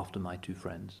 after my two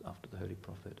friends, after the Holy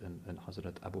Prophet and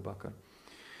Hazrat Abu Bakr.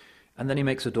 And then he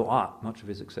makes a dua. Much of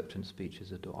his acceptance speech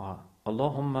is a dua.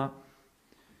 Allahumma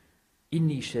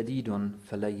inni shadidun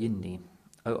falayinni.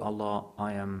 Oh Allah,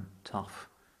 I am tough,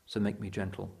 so make me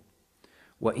gentle.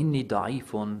 Wa inni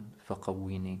da'ifun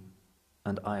faqawwini.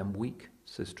 And I am weak,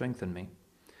 so strengthen me.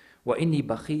 Wa inni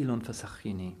bakhilun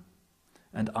fasakhini.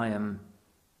 And I am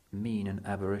mean and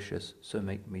avaricious, so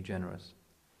make me generous.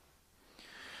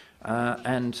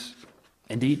 And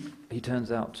indeed, he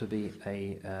turns out to be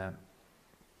a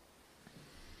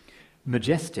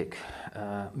majestic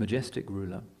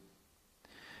ruler,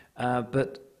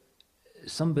 but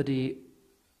somebody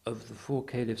of the four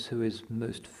caliphs who is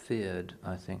most feared,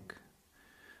 I think.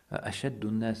 أَشَدُّ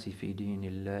النَّاسِ فِي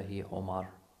دِينِ اللَّهِ Umar.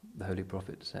 The Holy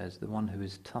Prophet says, the one who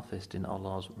is toughest in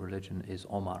Allah's religion is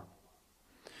Umar.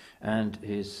 And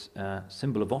his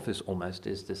symbol of office almost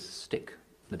is this stick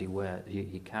that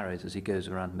he carries as he goes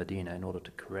around Medina in order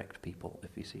to correct people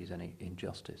if he sees any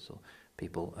injustice or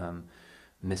people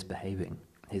misbehaving.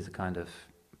 He's a kind of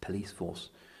police force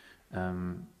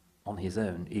on his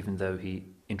own, even though he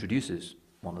introduces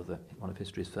one of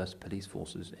history's first police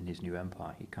forces in his new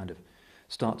empire. He kind of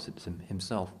starts it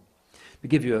himself. To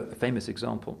give you a famous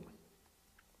example,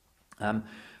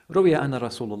 روي أن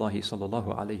رسول الله صلى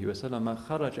الله عليه وسلم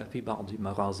خرج في بعض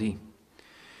مغازيه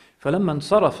فلما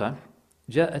انصرف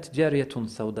جاءت جارية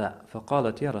سوداء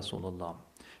فقالت يا رسول الله.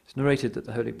 It's narrated that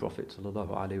the Holy Prophet صلى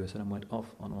الله عليه وسلم went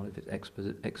off on one of his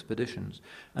expeditions,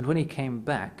 and when he came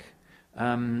back,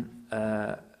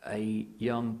 a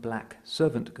young black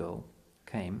servant girl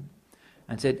came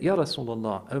and said, Ya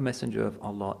Rasulullah, O Messenger of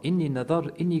Allah,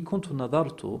 inni kuntu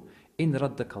nadartu in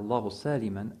raddaka Allahu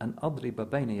saliman an adriba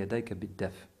bayna yadayka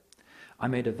bid-daf. I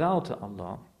made a vow to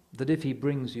Allah that if He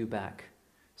brings you back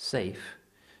safe,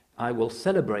 I will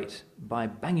celebrate by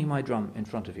banging my drum in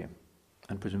front of you,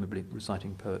 and presumably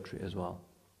reciting poetry as well.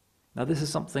 Now this is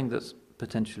something that's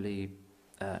potentially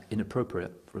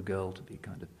inappropriate for a girl to be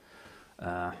kind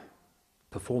of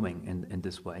performing in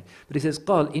this way. But he says,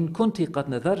 قال إن كنت قد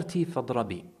نذرتي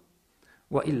فاضربي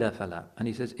وإلا فلا. And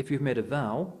he says, if you've made a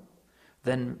vow,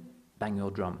 then bang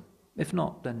your drum. If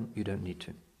not, then you don't need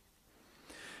to.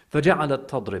 فجعلت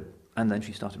تضرب. And then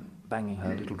she started banging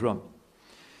her little drum.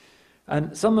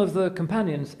 And some of the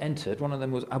companions entered. One of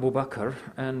them was Abu Bakr,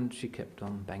 and she kept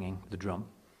on banging the drum.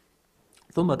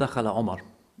 ثم دخل عمر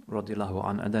رضي الله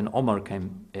عنه. And then Umar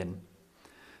came in.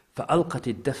 فألقت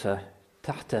الدف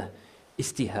تحت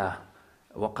استها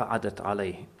وقعدت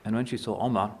عليه. And when she saw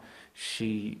Umar,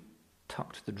 she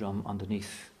tucked the drum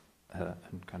underneath her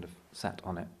and kind of sat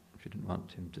on it. She didn't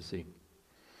want him to see.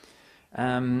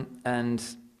 And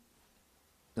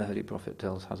the Holy Prophet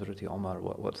tells Hazrat Umar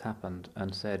what's happened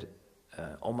and said,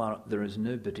 Umar, there is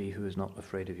nobody who is not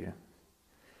afraid of you.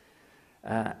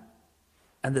 And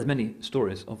there's many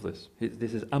stories of this.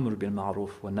 This is Amr bil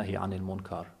Ma'ruf wa Nahi anil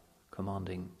Munkar.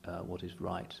 commanding what is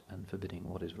right and forbidding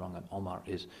what is wrong, and Umar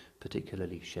is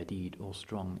particularly shadid or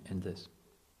strong in this.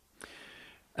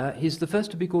 He's the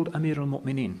first to be called Amir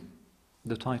al-Mu'mineen.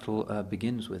 The title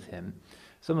begins with him.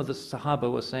 Some of the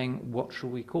Sahaba were saying, what shall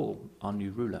we call our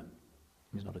new ruler?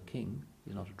 He's not a king,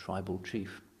 he's not a tribal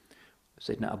chief.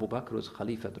 Sayyidina Abu Bakr was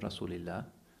Khalifat Rasulillah,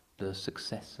 the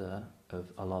successor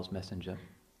of Allah's Messenger.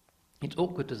 It's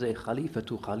awkward to say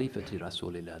Khalifatu Khalifati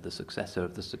Rasulillah, the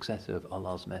successor of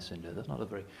Allah's Messenger. That's not a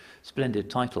very splendid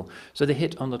title. So they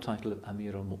hit on the title of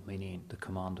Amir al-Mu'mineen, the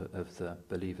commander of the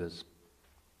believers.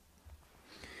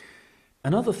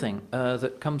 Another thing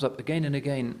that comes up again and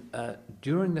again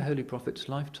during the Holy Prophet's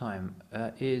lifetime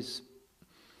is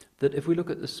that if we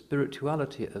look at the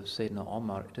spirituality of Sayyidina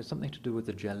Umar, it has something to do with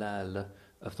the jalal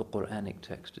of the Quranic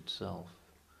text itself.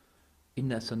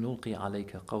 Inna sanulqi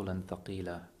alayka qawlan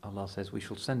thaqila. Allah says, we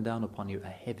shall send down upon you a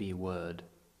heavy word.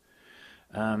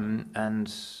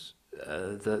 And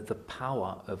the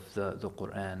power of the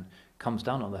Quran comes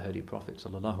down on the Holy Prophet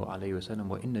sallallahu alaihi wasallam.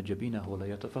 Wa inna jabinahu la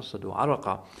yatafassadu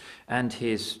araqa, and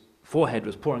his forehead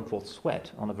was pouring forth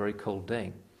sweat on a very cold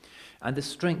day. And this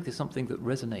strength is something that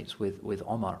resonates with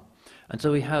Umar. And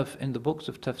so we have in the books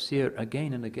of tafsir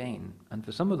again and again, and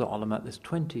for some of the ulama there's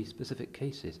 20 specific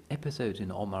cases, episodes in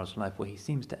Umar's life where he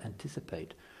seems to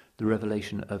anticipate the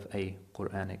revelation of a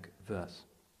Quranic verse.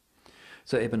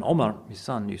 So Ibn Umar, his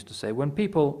son, used to say, when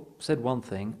people said one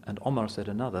thing and Umar said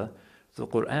another, the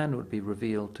Quran would be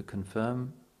revealed to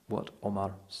confirm what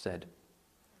Umar said.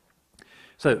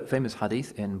 So, famous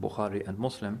hadith in Bukhari and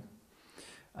Muslim,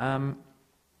 that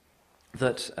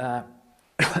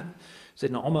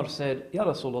Sayyidina Umar said, Ya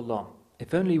Rasulullah,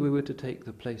 if only we were to take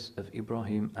the place of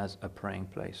Ibrahim as a praying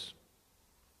place.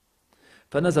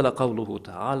 فَنَزَلَ قَوْلُهُ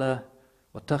تَعَالَى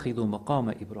وَاتَّخِذُوا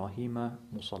مَقَامَ إِبْرَاهِيمَ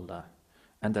مُصَلَّى.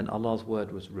 And then Allah's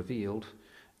word was revealed,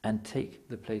 and take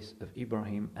the place of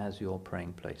Ibrahim as your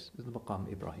praying place. This is the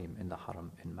Maqam Ibrahim in the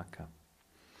Haram in Mecca.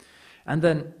 And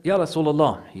then, Ya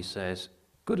Rasulullah, he says,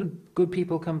 good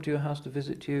people come to your house to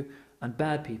visit you, and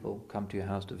bad people come to your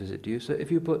house to visit you. So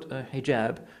if you put a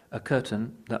hijab, a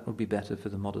curtain, that would be better for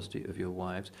the modesty of your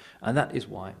wives. And that is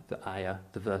why the ayah,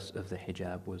 the verse of the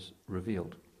hijab, was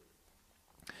revealed.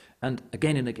 And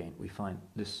again we find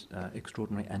this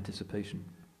extraordinary anticipation.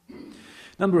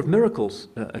 Number of miracles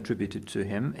attributed to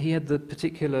him. He had the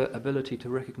particular ability to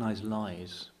recognize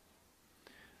lies.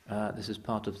 This is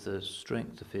part of the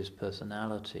strength of his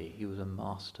personality. He was a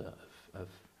master of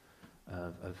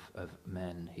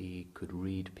men. He could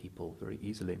read people very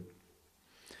easily.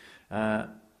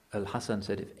 Al-Hasan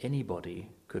said if anybody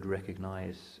could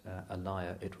recognize a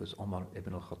liar, it was Umar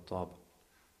ibn al-Khattab.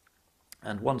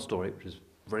 And one story, which is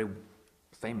very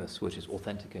famous, which is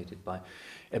authenticated by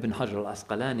Ibn Hajar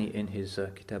al-Asqalani in his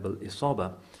Kitab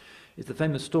al-Isaba, is the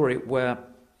famous story where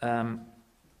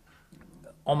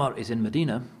Umar is in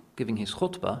Medina giving his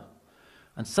khutbah,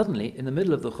 and suddenly in the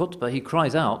middle of the khutbah he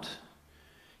cries out,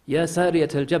 Ya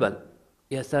Sariyat al-Jabal,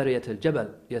 Ya Sariyat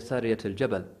al-Jabal, Ya Sariyat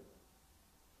al-Jabal,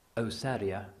 O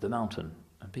Sariya, the mountain.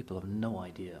 And people have no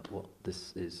idea what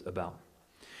this is about.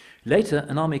 Later,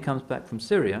 an army comes back from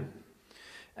Syria,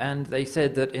 and they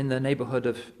said that in the neighborhood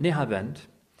of Nihavend,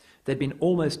 they'd been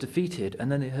almost defeated,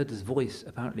 and then they heard this voice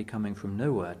apparently coming from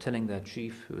nowhere, telling their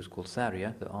chief, who was called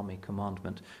Sariya, the army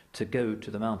commandment, to go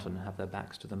to the mountain, have their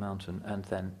backs to the mountain, and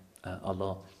then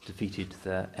Allah defeated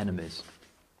their enemies.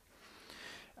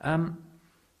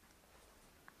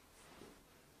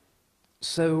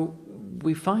 So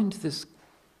we find this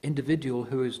individual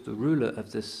who is the ruler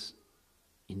of this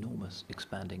enormous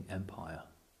expanding empire,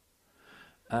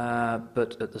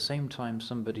 but at the same time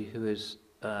somebody who is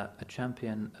a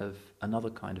champion of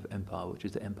another kind of empire, which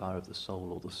is the empire of the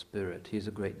soul or the spirit. He is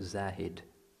a great zahid.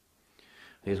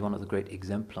 He is one of the great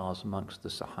exemplars amongst the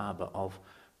Sahaba of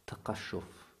taqashuf,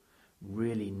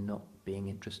 really not being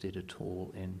interested at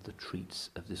all in the treats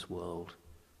of this world.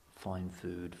 Fine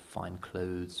food, fine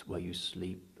clothes, where you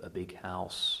sleep, a big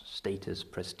house, status,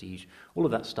 prestige, all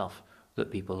of that stuff that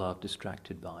people are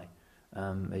distracted by.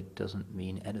 It doesn't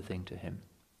mean anything to him.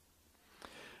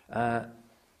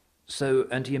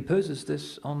 And he imposes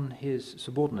this on his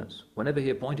subordinates. Whenever he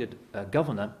appointed a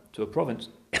governor to a province,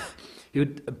 he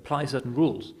would apply certain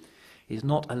rules. He's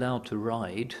not allowed to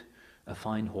ride a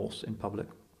fine horse in public.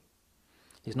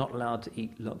 He's not allowed to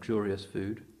eat luxurious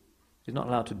food. He's not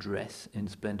allowed to dress in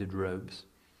splendid robes.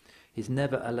 He's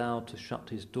never allowed to shut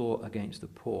his door against the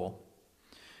poor.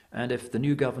 And if the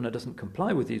new governor doesn't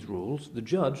comply with these rules, the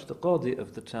judge, the qadi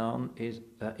of the town, is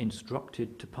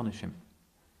instructed to punish him.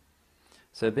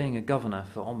 So being a governor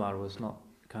for Umar was not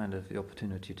kind of the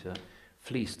opportunity to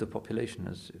fleece the population,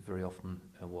 as it very often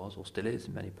was, or still is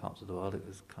in many parts of the world. It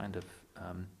was kind of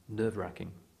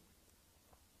nerve-wracking.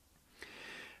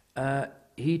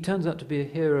 He turns out to be a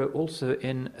hero also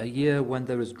in a year when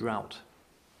there is drought,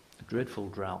 a dreadful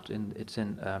drought. It's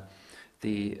in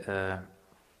the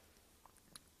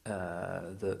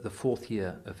fourth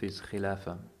year of his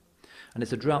Khilafa. And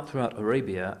it's a drought throughout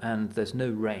Arabia, and there's no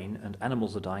rain, and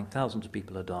animals are dying, thousands of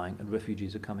people are dying, and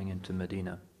refugees are coming into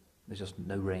Medina. There's just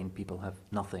no rain, people have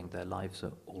nothing, their lives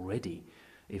are already,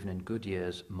 even in good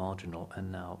years, marginal, and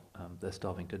now they're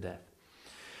starving to death.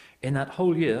 In that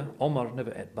whole year, Omar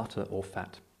never ate butter or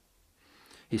fat.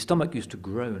 His stomach used to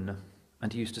groan,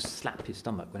 and he used to slap his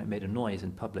stomach when it made a noise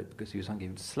in public because he was hungry. He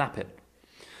would slap it,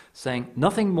 saying,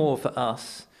 "Nothing more for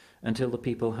us until the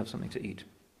people have something to eat."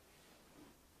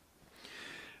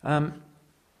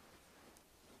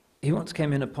 He once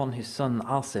came in upon his son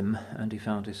Asim, and he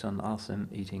found his son Asim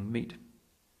eating meat.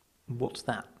 "What's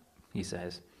that?" he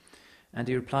says. And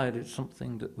he replied, "It's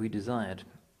something that we desired."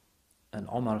 And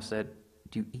Omar said,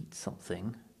 "Do you eat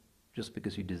something just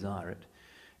because you desire it?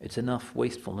 It's enough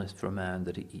wastefulness for a man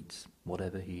that he eats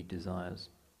whatever he desires."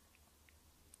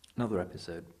 Another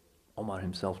episode, Omar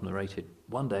himself narrated,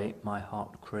 "One day my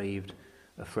heart craved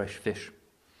a fresh fish.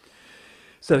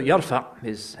 So Yarfa,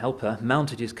 his helper,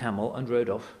 mounted his camel and rode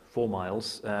off 4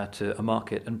 miles to a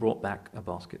market and brought back a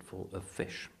basket full of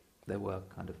fish." There were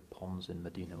kind of ponds in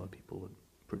Medina where people would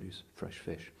produce fresh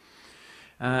fish.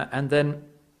 And then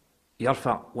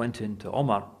Yarfa went into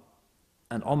Omar,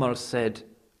 and Omar said,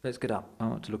 "Let's get up, I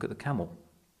want to look at the camel."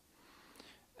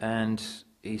 And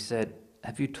he said,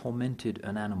 "Have you tormented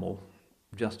an animal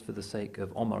just for the sake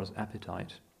of Omar's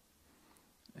appetite?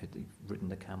 He'd ridden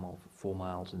the camel for 4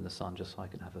 miles in the sun just so I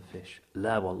can have a fish."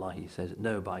 "La wallahi," he says,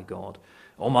 "no, by God,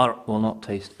 Omar will not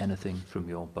taste anything from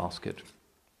your basket."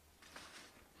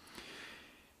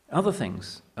 Other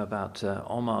things about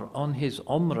Omar. On his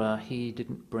Umrah, he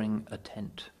didn't bring a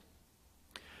tent,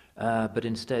 but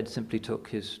instead simply took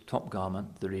his top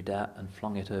garment, the rida, and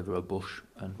flung it over a bush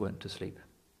and went to sleep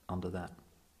under that.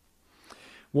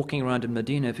 Walking around in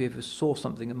Medina, if he ever saw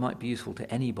something that might be useful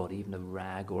to anybody, even a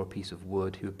rag or a piece of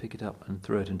wood, he would pick it up and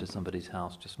throw it into somebody's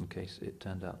house just in case it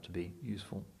turned out to be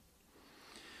useful.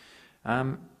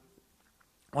 One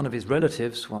of his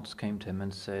relatives once came to him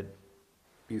and said,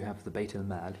 "You have the Bayt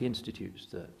al-Mal." He institutes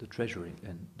the treasury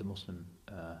in the Muslim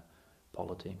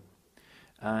polity.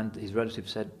 And his relative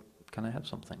said, "Can I have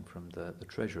something from the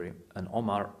treasury?" And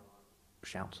Omar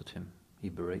shouts at him, he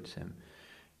berates him,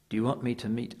 "Do you want me to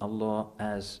meet Allah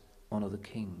as one of the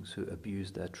kings who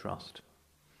abused their trust?"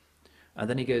 And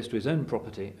then he goes to his own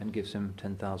property and gives him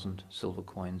 10,000 silver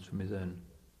coins from his own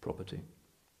property.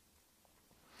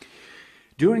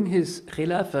 During his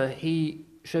Khilafah, he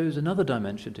shows another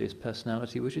dimension to his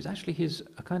personality, which is actually he's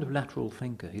a kind of lateral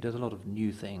thinker. He does a lot of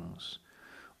new things.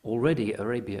 Already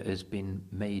Arabia has been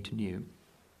made new.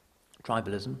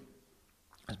 Tribalism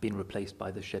has been replaced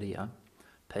by the Sharia.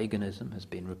 Paganism has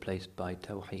been replaced by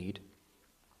Tawheed.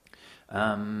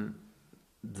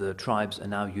 The tribes are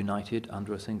now united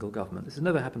under a single government. This has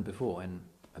never happened before in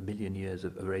 1,000,000 years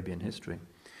of Arabian history.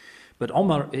 But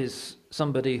Omar is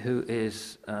somebody who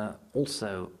is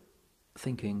also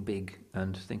thinking big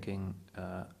and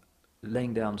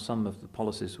laying down some of the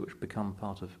policies which become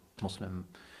part of Muslim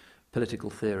political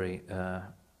theory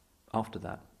after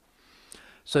that.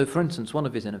 So, for instance, one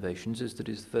of his innovations is that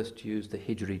he's the first to use the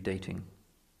Hijri dating.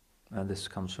 This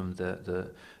comes from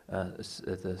the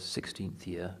 16th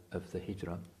year of the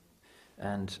Hijrah.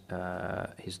 And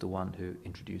he's the one who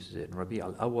introduces it. In Rabi'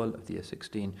 al-Awwal of the year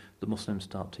 16, the Muslims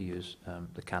start to use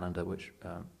the calendar, which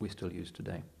we still use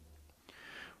today.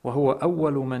 وَهُوَ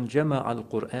أَوَّلُ مَنْ جَمَعَ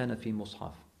الْقُرْآنَ فِي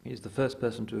مُصْحَفٍ. He is the first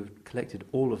person to have collected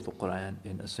all of the Qur'an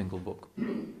in a single book.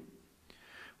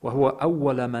 وَهُوَ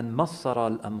أَوَّلَ مَنْ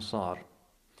مَصَّرَ الْأَمْصَارِ.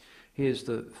 He is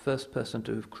the first person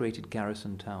to have created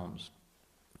garrison towns.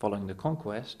 Following the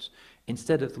conquests,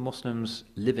 instead of the Muslims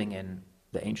living in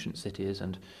the ancient cities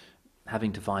and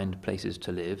having to find places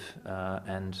to live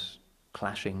and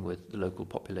clashing with the local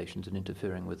populations and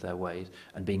interfering with their ways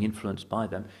and being influenced by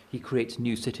them, he creates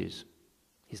new cities.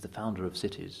 He's the founder of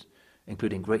cities,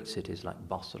 including great cities like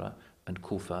Basra and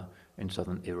Kufa in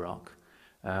southern Iraq,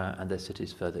 and their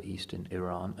cities further east in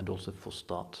Iran, and also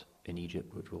Fustat in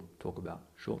Egypt, which we'll talk about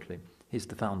shortly. He's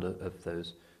the founder of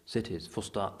those cities.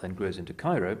 Fustat then grows into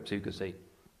Cairo, so you could say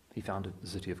he founded the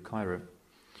city of Cairo.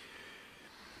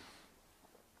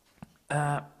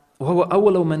 وَهُوَ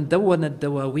أَوَّلُ مَنْ دَوَّنَ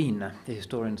الدَّوَاوِينَ. The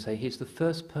historians say he's the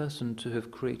first person to have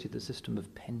created the system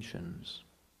of pensions.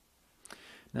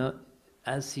 Now,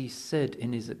 as he said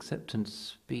in his acceptance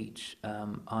speech,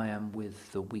 "I am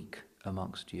with the weak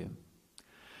amongst you."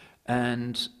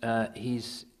 And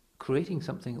he's creating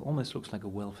something that almost looks like a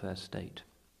welfare state.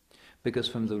 Because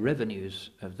from the revenues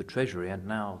of the treasury, and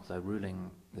now they're ruling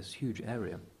this huge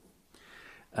area,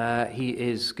 he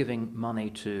is giving money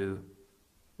to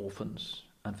orphans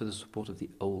and for the support of the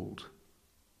old.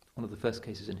 One of the first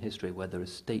cases in history where there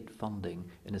is state funding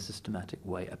in a systematic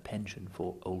way a pension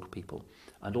for old people,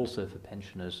 and also for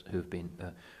pensioners who have been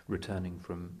returning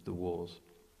from the wars.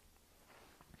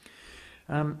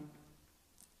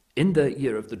 In the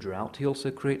year of the drought, he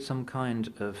also creates some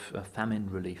kind of famine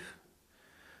relief.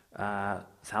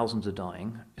 Thousands are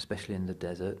dying, especially in the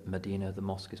desert. Medina, the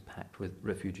mosque is packed with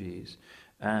refugees.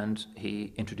 And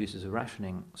he introduces a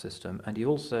rationing system, and he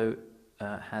also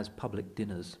has public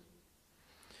dinners.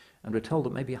 And we're told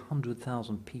that maybe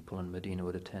 100,000 people in Medina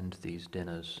would attend these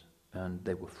dinners, and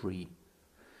they were free.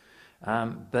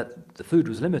 But the food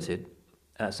was limited,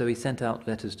 so he sent out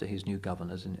letters to his new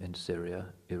governors in Syria,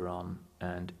 Iran,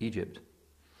 and Egypt.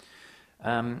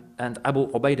 And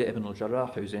Abu Ubaidah ibn al-Jarrah,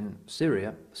 who's in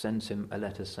Syria, sends him a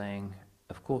letter saying,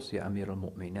 "Of course, Ya Amir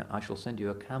al-Mu'minin, I shall send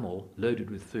you a camel loaded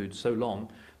with food so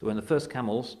long that when the first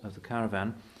camels of the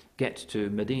caravan get to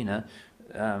Medina,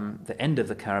 the end of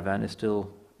the caravan is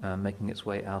still making its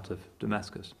way out of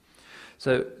Damascus."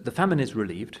 So the famine is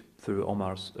relieved through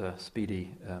Omar's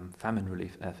speedy famine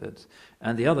relief efforts,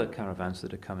 and the other caravans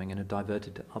that are coming in are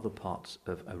diverted to other parts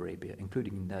of Arabia,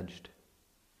 including Najd.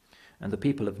 And the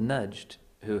people of Najd,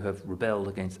 who have rebelled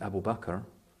against Abu Bakr,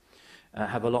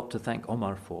 have a lot to thank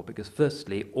Omar for, because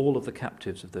firstly, all of the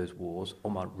captives of those wars,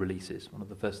 Omar releases. One of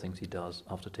the first things he does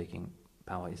after taking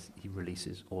power is he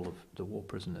releases all of the war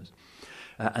prisoners.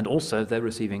 And also, they're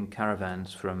receiving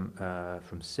caravans from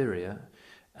Syria,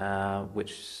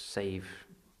 which save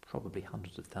probably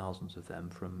hundreds of thousands of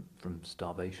them from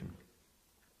starvation.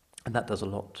 And that does a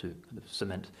lot to kind of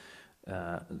cement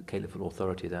caliphal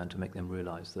authority there, and to make them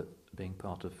realize that being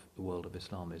part of the world of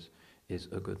Islam is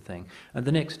a good thing. And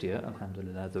the next year,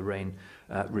 alhamdulillah, the rain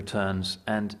returns,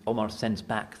 and Omar sends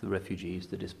back the refugees,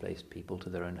 the displaced people, to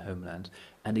their own homelands,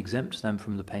 and exempts them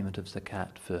from the payment of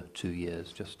zakat for 2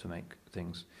 years, just to make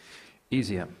things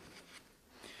easier.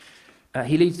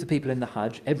 He leads the people in the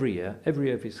Hajj every year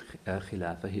of his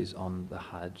Khilafa, he's on the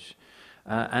Hajj.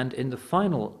 And in the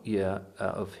final year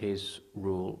of his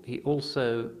rule, he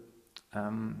also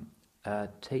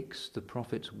takes the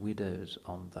Prophet's widows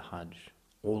on the Hajj,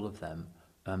 all of them.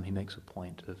 He makes a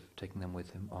point of taking them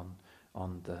with him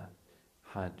on the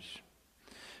Hajj.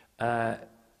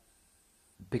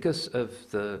 Because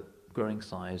of the growing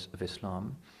size of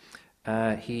Islam,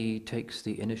 he takes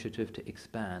the initiative to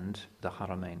expand the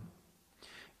Haramain.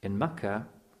 In Mecca,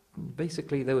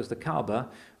 basically there was the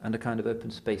Kaaba and a kind of open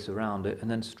space around it,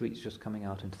 and then streets just coming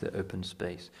out into the open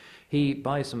space. He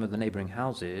buys some of the neighbouring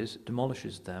houses,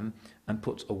 demolishes them, and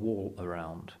puts a wall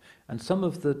around. And some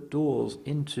of the doors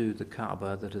into the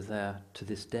Kaaba that are there to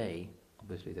this day,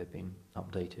 obviously they've been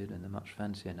updated and they're much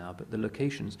fancier now, but the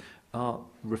locations are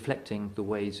reflecting the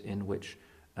ways in which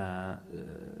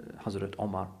Hazrat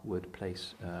Omar would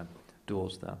place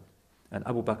doors there. And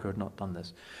Abu Bakr had not done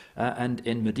this. And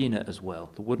in Medina as well,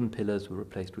 the wooden pillars were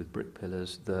replaced with brick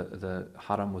pillars. The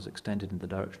haram was extended in the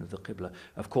direction of the Qibla.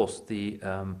 Of course, the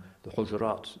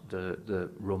hujurat, the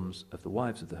rooms of the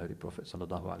wives of the Holy Prophet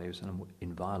ﷺ, were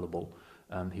inviolable.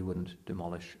 He wouldn't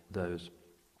demolish those.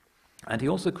 And he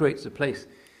also creates a place,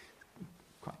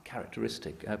 quite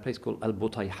characteristic, a place called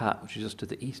al-Butayha, which is just to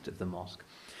the east of the mosque.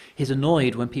 He's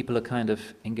annoyed when people are kind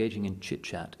of engaging in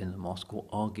chit-chat in the mosque or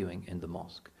arguing in the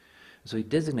mosque. So he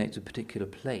designates a particular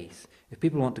place. If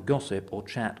people want to gossip or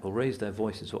chat or raise their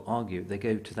voices or argue, they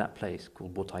go to that place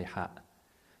called Butayha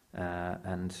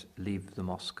and leave the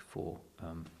mosque for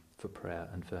prayer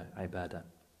and for ibadah.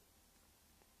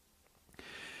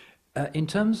 In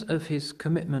terms of his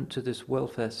commitment to this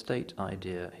welfare state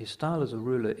idea, his style as a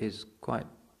ruler is quite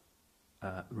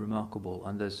remarkable,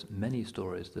 and there's many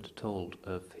stories that are told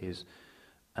of his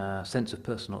sense of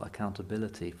personal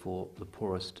accountability for the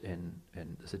poorest in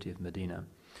the city of Medina.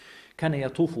 كان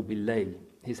يطوف بالليل.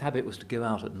 His habit was to go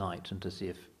out at night and to see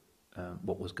if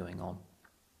what was going on.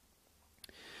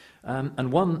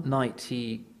 And one night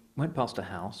he went past a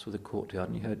house with a courtyard,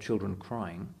 and he heard children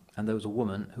crying, and there was a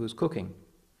woman who was cooking.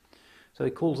 So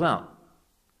he calls out,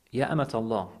 "Ya amat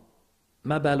Allah,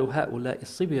 ma balu ha'ula'i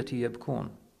as-sibyati yabkun?"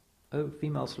 "Oh,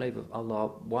 female slave of Allah,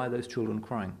 why are those children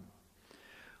crying?"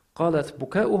 قالت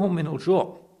بكاؤهم من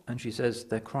الجوع. And she says,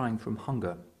 "They're crying from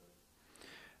hunger."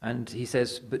 And he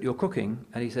says, "But you're cooking."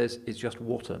 And he says, "It's just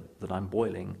water that I'm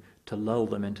boiling to lull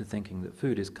them into thinking that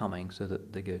food is coming so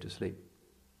that they go to sleep."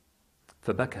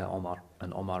 فبكى Omar,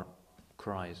 and Omar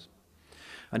cries.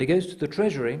 And he goes to the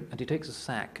treasury and he takes a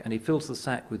sack and he fills the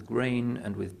sack with grain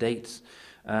and with dates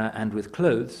and with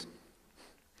clothes.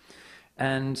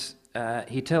 And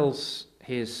he tells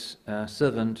his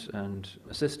servant and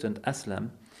assistant Aslam,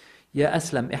 Ya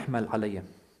Aslam, ihmal alayya.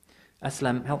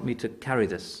 Aslam, help me to carry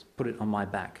this, put it on my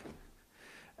back.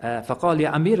 فقال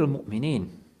يا أمير المؤمنين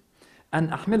أن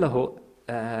أحمله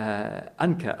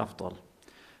أنك أفضل.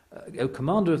 O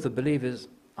commander of the believers,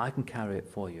 I can carry it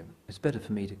for you. It's better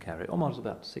for me to carry it. Umar was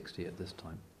about 60 at this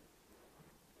time.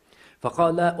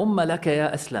 فقال لا أم لك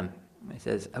يا أسلم. He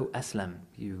says, Oh Aslam,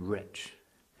 you wretch.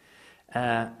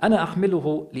 أنا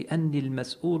أحمله لأني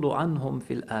المسؤول عنهم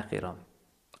في الآخرة.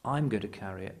 I'm going to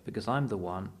carry it because I'm the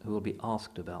one who will be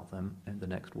asked about them in the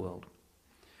next world.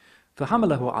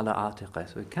 فحمله على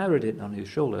عاتقه. So he carried it on his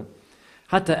shoulder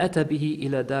حتى أتى به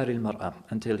إلى دار المرأة,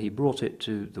 until he brought it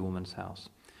to the woman's house.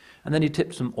 And then he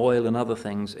tipped some oil and other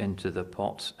things into the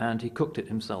pot and he cooked it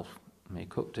himself. He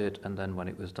cooked it, and then when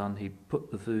it was done, he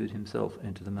put the food himself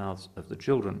into the mouths of the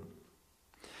children.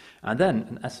 And then,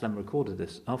 and Aslam recorded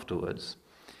this afterwards,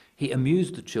 he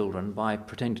amused the children by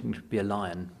pretending to be a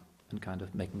lion and kind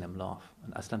of making them laugh.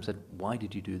 And Aslam said, Why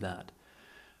did you do that?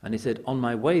 And he said, On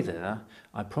my way there,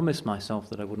 I promised myself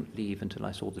that I wouldn't leave until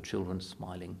I saw the children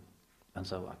smiling. And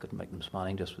so I couldn't make them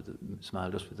smile just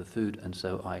with the food, and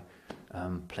so I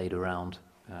played around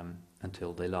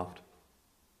until they laughed.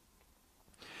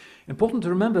 Important to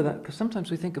remember that, because sometimes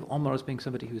we think of Umar as being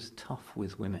somebody who's tough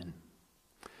with women.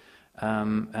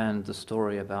 And the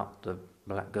story about the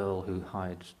black girl who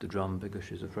hides the drum because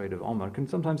she's afraid of Umar can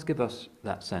sometimes give us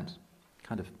that sense,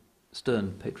 kind of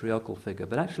stern patriarchal figure.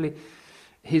 But actually,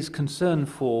 his concern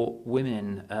for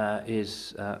women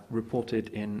is reported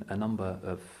in a number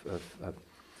of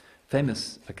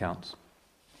famous accounts.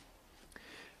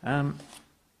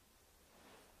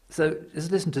 So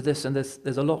just listen to this, and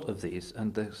there's a lot of these,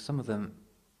 and there's some of them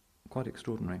quite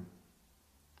extraordinary.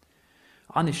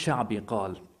 عن الشعبي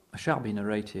قال, الشعبي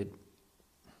narrated,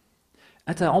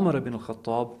 أتى عمر بن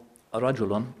الخطاب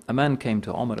رجل, a man came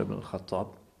to Umar ibn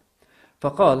al-Khattab,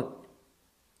 فقال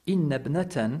إن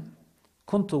ابنة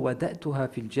كنت ودأتها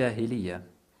في الجاهلية.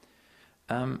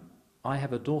 I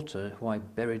have a daughter who I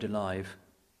buried alive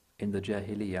in the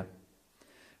Jahiliyyah.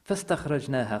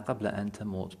 فاستخرجناها قبل أن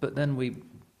تموت. But then we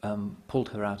pulled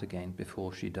her out again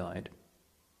before she died.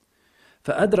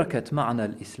 فأدركت معنا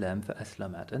الإسلام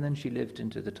فأسلمت. And then she lived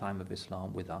into the time of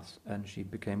Islam with us and she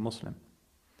became Muslim.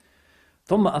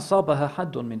 ثم أصابها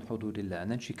حد من حدود الله.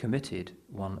 And then she committed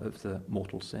one of the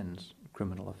mortal sins,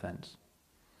 criminal offence.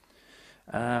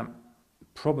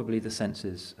 Probably the sense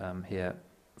is here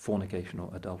fornication or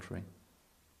adultery.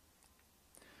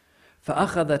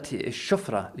 فأخذت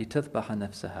الشفرة لتذبح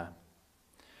نفسها.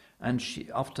 And she,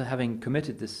 after having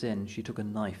committed this sin, she took a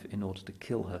knife in order to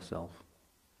kill herself.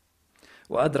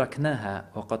 وأدركناها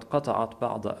وقد قطعت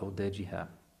بعض أوداجها.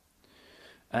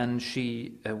 And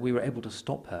we were able to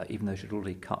stop her even though she'd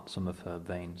already cut some of her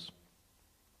veins.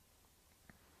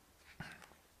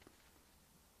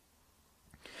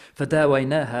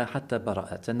 فداويناها حتى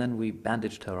برأت. And then we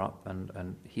bandaged her up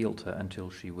and healed her until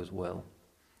she was well.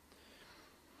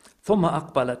 ثم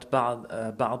أقبلت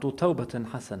بعض توبة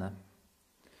حسنة.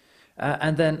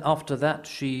 And then after that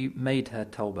she made her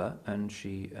tawbah and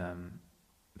she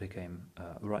became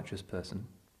a righteous person.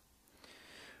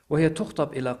 وهي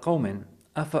تخطب إلى قوم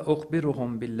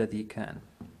أفأخبرهم بالذي كان.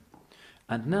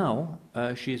 And now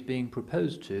she is being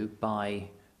proposed to by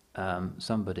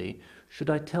somebody. Should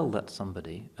I tell that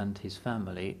somebody and his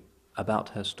family about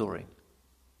her story?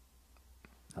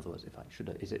 Otherwise,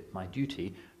 is it my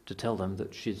duty to tell them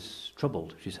that she's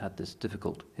troubled, she's had this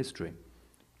difficult history?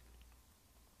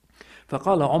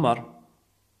 فقال عمر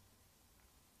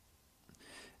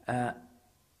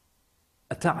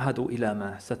أتعهد إلى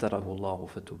ما ستره الله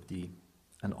فتبديه.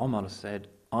 And Umar said,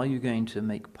 are you going to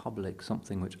make public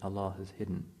something which Allah has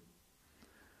hidden?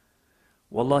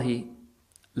 والله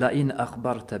لئن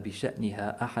أخبرت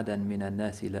بشأنها أحدا من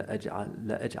الناس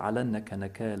لأجعلنك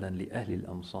نكالا لأهل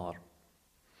الأمصار.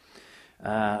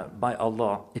 By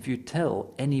Allah, if you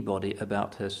tell anybody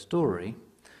about her story,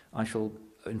 I shall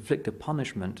inflict a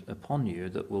punishment upon you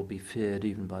that will be feared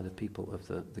even by the people of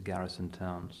the garrison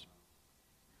towns.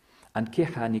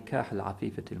 أنكحها نكاح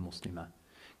العفيفة المسلمة.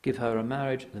 Give her a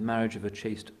marriage, the marriage of a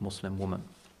chaste Muslim woman.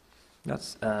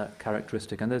 That's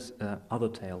characteristic, and there's other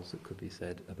tales that could be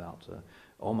said about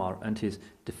Omar and his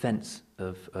defense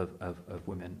of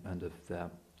women and of their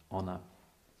honor.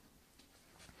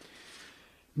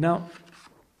 Now,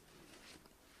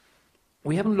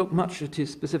 we haven't looked much at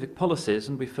his specific policies,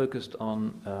 and we focused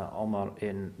on Omar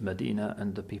in Medina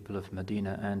and the people of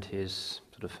Medina and his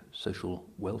sort of social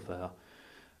welfare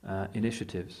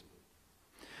initiatives.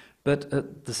 But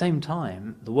at the same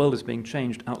time, the world is being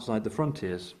changed outside the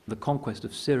frontiers. The conquest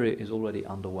of Syria is already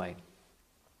underway.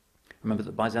 Remember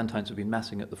that Byzantines have been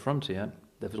massing at the frontier.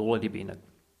 There has already been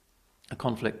a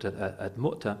conflict at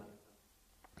Mu'tah.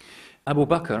 Abu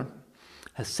Bakr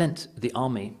has sent the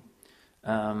army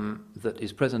that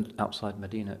is present outside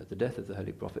Medina at the death of the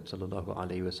Holy Prophet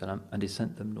ﷺ, and he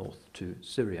sent them north to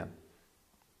Syria.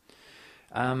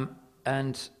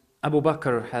 And Abu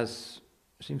Bakr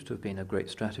seems to have been a great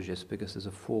strategist, because there's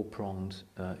a four-pronged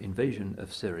invasion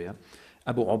of Syria.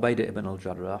 Abu Ubaidah ibn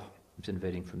al-Jarrah is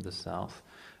invading from the south,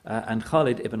 and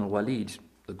Khalid ibn al-Walid,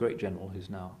 the great general who's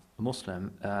now a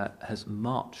Muslim, has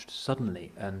marched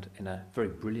suddenly and in a very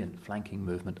brilliant flanking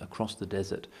movement across the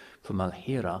desert from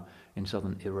Al-Hira in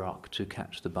southern Iraq to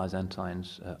catch the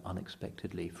Byzantines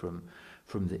unexpectedly from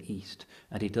the east.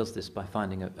 And he does this by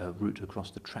finding a route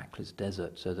across the trackless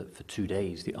desert, so that for 2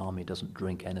 days the army doesn't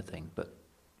drink anything, but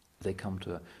they come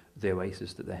to the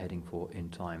oasis that they're heading for in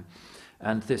time.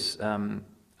 And this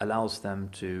allows them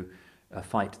to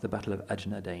fight the Battle of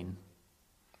Ajnadain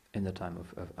in the time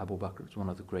of Abu Bakr. It's one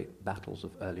of the great battles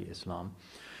of early Islam.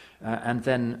 And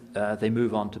then they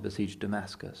move on to besiege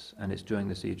Damascus, and it's during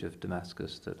the siege of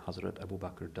Damascus that Hazrat Abu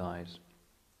Bakr dies.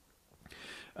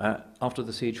 After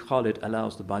the siege, Khalid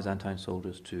allows the Byzantine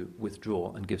soldiers to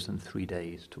withdraw and gives them 3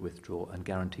 days to withdraw and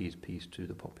guarantees peace to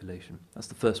the population. That's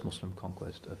the first Muslim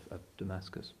conquest of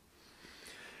Damascus.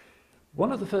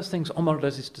 One of the first things Umar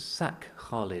does is to sack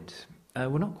Khalid.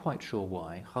 We're not quite sure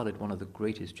why. Khalid, one of the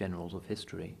greatest generals of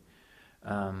history,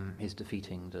 is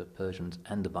defeating the Persians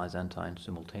and the Byzantines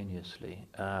simultaneously.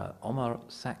 Umar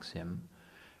sacks him,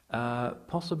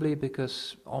 possibly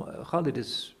because Khalid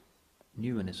is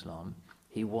new in Islam.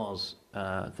 He was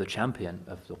the champion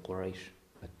of the Quraysh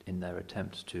in their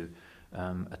attempts to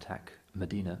attack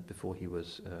Medina before he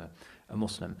was a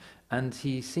Muslim. And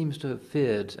he seems to have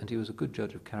feared, and he was a good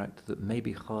judge of character, that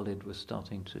maybe Khalid was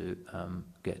starting to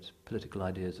get political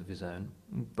ideas of his own,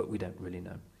 but we don't really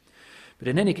know. But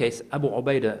in any case, Abu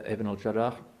Ubaidah ibn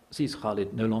al-Jarrah sees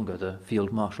Khalid no longer the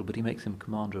field marshal, but he makes him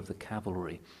commander of the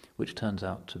cavalry, which turns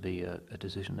out to be a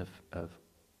decision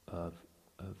of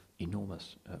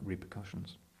enormous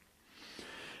repercussions.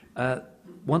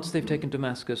 Once they've taken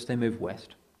Damascus, they move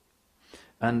west,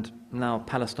 and now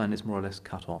Palestine is more or less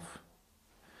cut off.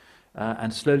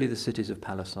 And slowly the cities of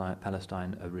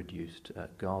Palestine are reduced.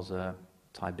 Gaza,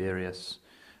 Tiberias,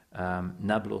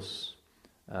 Nablus,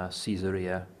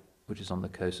 Caesarea, which is on the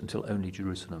coast, until only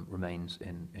Jerusalem remains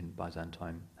in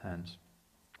Byzantine hands.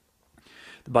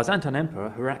 The Byzantine emperor,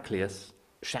 Heraclius,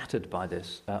 shattered by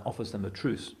this, offers them a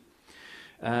truce.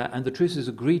 And the truce is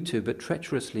agreed to, but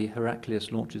treacherously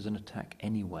Heraclius launches an attack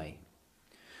anyway.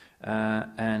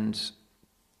 And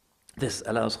this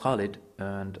allows Khalid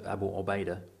and Abu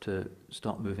Ubaidah to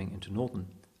start moving into northern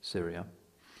Syria.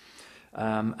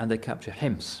 And they capture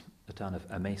Hims, the town of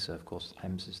Emesa. Of course,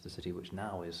 Hims is the city which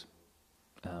now is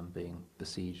being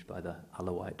besieged by the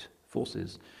Alawite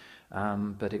forces.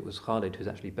 But it was Khalid who's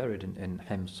actually buried in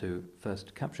Hims who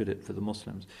first captured it for the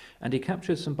Muslims. And he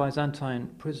captures some Byzantine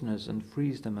prisoners and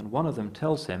frees them, and one of them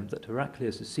tells him that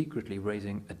Heraclius is secretly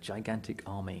raising a gigantic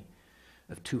army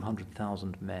of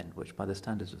 200,000 men, which by the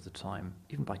standards of the time,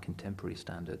 even by contemporary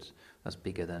standards, that's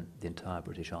bigger than the entire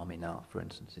British army now, for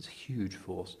instance. It's a huge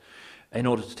force, in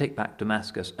order to take back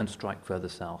Damascus and strike further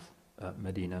south,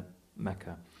 Medina,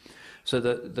 Mecca. So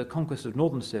the conquest of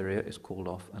northern Syria is called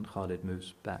off, and Khalid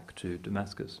moves back to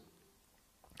Damascus.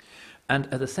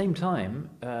 And at the same time,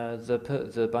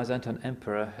 the Byzantine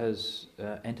emperor has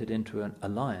entered into an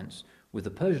alliance with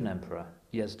the Persian emperor,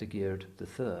 Yazdegerd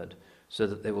III, so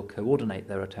that they will coordinate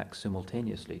their attacks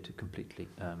simultaneously to completely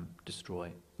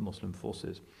destroy Muslim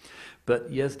forces.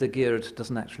 But Yazdegerd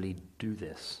doesn't actually do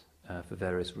this for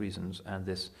various reasons, and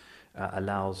this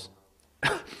allows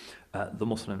the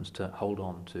Muslims to hold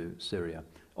on to Syria.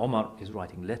 Omar is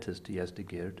writing letters to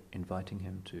Yazdegerd inviting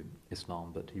him to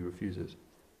Islam, but he refuses.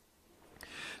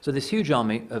 So this huge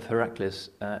army of Heraclius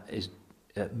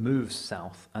moves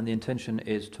south, and the intention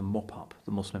is to mop up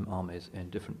the Muslim armies in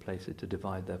different places to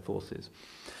divide their forces.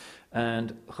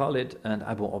 And Khalid and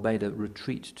Abu Ubaidah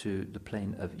retreat to the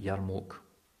plain of Yarmouk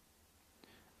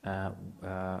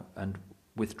and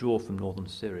withdraw from northern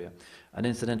Syria. And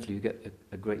incidentally, you get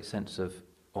a great sense of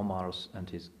Omar's and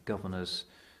his governors'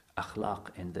 akhlaq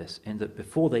in this, in that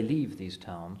before they leave these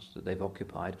towns that they've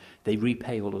occupied, they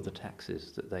repay all of the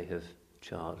taxes that they have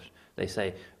charged. They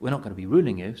say, we're not going to be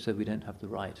ruling you, so we don't have the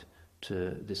right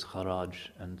to this kharaj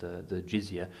and the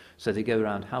jizya. So they go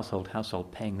around household,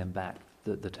 paying them back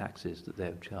the taxes that they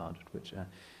have charged, which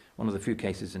one of the few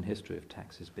cases in history of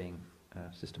taxes being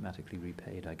systematically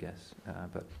repaid, I guess.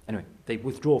 But anyway, they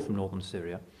withdraw from northern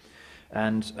Syria,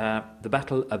 and the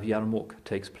Battle of Yarmouk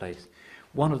takes place.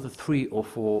 One of the 3 or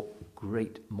 4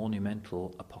 great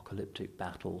monumental apocalyptic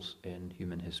battles in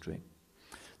human history.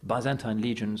 The Byzantine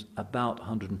legions, about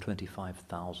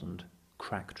 125,000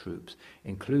 crack troops,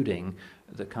 including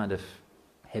the kind of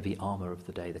heavy armour of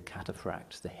the day, the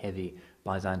cataphracts, the heavy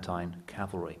Byzantine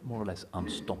cavalry, more or less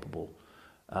unstoppable.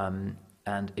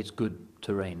 And it's good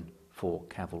terrain for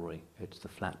cavalry. It's the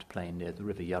flat plain near the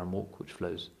river Yarmouk, which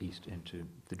flows east into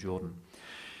the Jordan.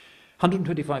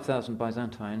 125,000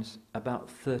 Byzantines, about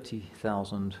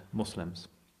 30,000 Muslims.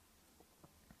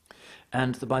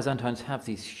 And the Byzantines have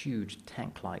these huge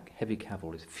tank-like heavy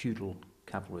cavalries, feudal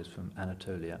cavalries from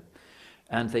Anatolia,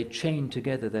 and they chain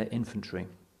together their infantry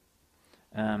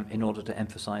in order to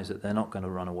emphasize that they're not going to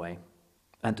run away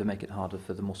and to make it harder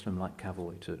for the Muslim-like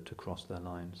cavalry to cross their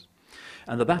lines.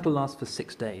 And the battle lasts for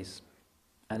 6 days,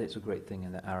 and it's a great thing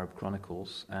in the Arab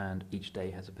chronicles, and each day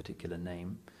has a particular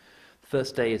name. The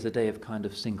first day is a day of kind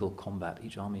of single combat.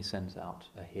 Each army sends out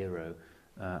a hero,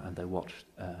 and they watch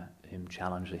him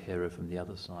challenge a hero from the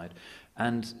other side.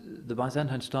 And the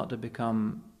Byzantines start to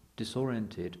become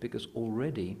disoriented because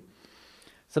already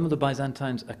some of the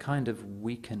Byzantines are kind of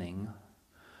weakening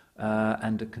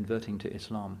and are converting to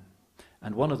Islam.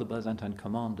 And one of the Byzantine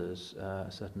commanders, a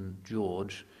certain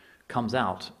George, comes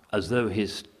out as though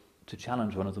he's to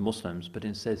challenge one of the Muslims, but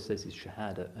instead says his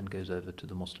shahada and goes over to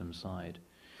the Muslim side.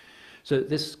 So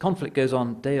this conflict goes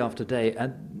on day after day,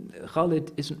 and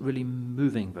Khalid isn't really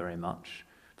moving very much.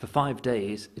 For 5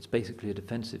 days, it's basically a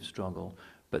defensive struggle,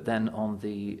 but then on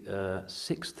the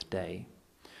 6th day,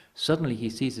 suddenly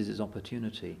he seizes his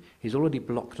opportunity. He's already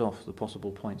blocked off the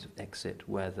possible points of exit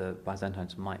where the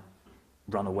Byzantines might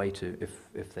run away to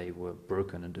if they were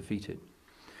broken and defeated.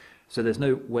 So there's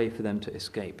no way for them to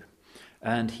escape.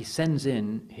 And he sends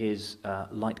in his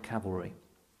light cavalry.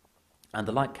 And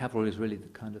the light cavalry is really the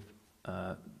kind of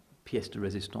pièce de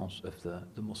résistance of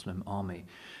the Muslim army.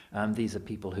 These are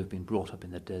people who've been brought up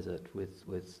in the desert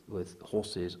with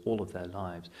horses all of their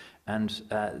lives. And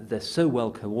they're so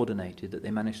well coordinated that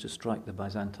they manage to strike the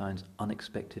Byzantines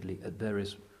unexpectedly at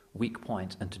various weak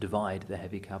points and to divide the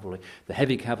heavy cavalry. The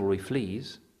heavy cavalry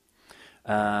flees,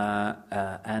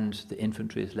 and the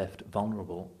infantry is left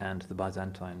vulnerable, and the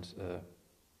Byzantines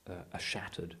are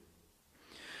shattered.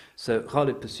 So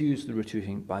Khalid pursues the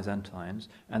retreating Byzantines,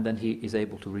 and then he is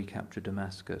able to recapture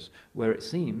Damascus, where it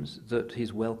seems that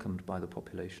he's welcomed by the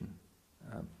population.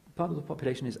 Part of the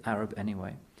population is Arab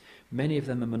anyway. Many of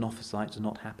them are Monophysites, are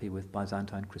not happy with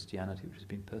Byzantine Christianity, which has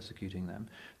been persecuting them.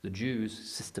 The Jews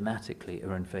systematically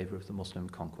are in favor of the Muslim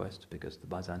conquest because the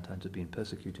Byzantines have been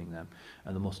persecuting them,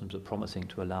 and the Muslims are promising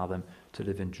to allow them to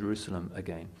live in Jerusalem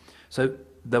again. So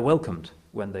they're welcomed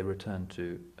when they return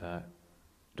to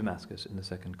Damascus in the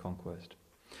second conquest.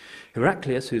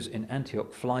 Heraclius, who's in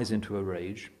Antioch, flies into a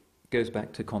rage, goes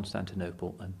back to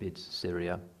Constantinople and bids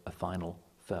Syria a final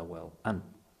farewell, and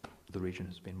the region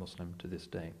has been Muslim to this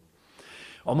day.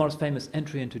 Omar's famous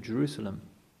entry into Jerusalem,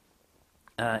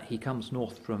 he comes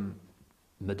north from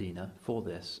Medina for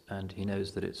this, and he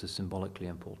knows that it's a symbolically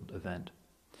important event.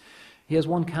 He has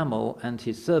one camel, and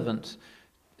his servant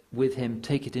with him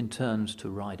take it in turns to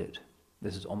ride it.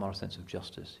 This is Omar's sense of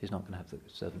justice. He's not going to have the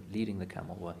servant leading the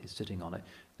camel while he's sitting on it.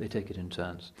 They take it in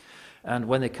turns. And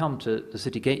when they come to the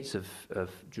city gates of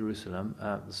Jerusalem,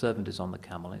 the servant is on the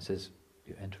camel, and he says,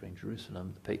 "You're entering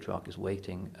Jerusalem. The patriarch is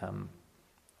waiting.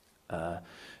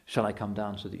 Shall I come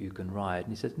down so that you can ride?"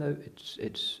 And he says, "No,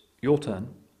 it's your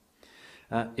turn.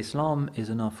 Islam is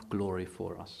enough glory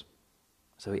for us."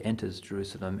 So he enters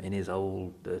Jerusalem in his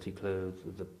old dirty clothes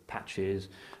with the patches,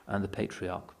 and the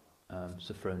patriarch,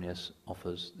 Sophronius,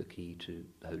 offers the key to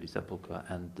the Holy Sepulchre,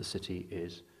 and the city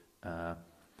is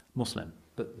Muslim.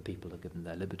 But the people are given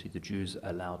their liberty, the Jews are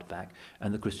allowed back,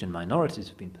 and the Christian minorities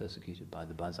have been persecuted by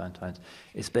the Byzantines,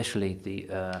 especially the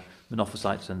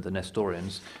Monophysites and the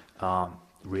Nestorians are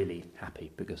really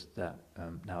happy because they're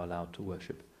now allowed to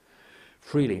worship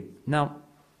freely. Now,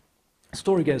 the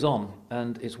story goes on,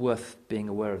 and it's worth being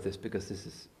aware of this because this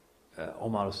is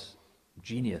Omar's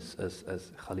genius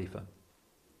as Khalifa.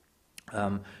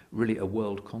 Really a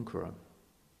world conqueror,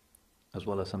 as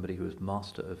well as somebody who is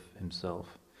master of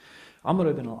himself. Amr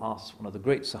ibn al-As, one of the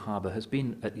great Sahaba, has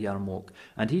been at Yarmouk,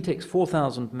 and he takes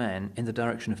 4,000 men in the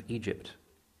direction of Egypt.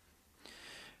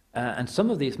 And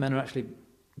some of these men are actually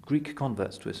Greek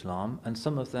converts to Islam, and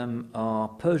some of them are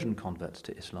Persian converts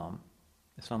to Islam.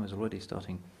 Islam is already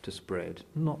starting to spread.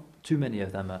 Not too many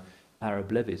of them are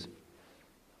Arab levies.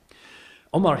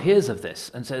 Omar hears of this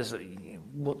and says,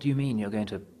 "What do you mean you're going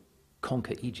to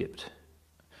conquer Egypt?"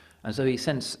 And so he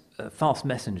sends a fast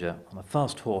messenger on a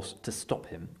fast horse to stop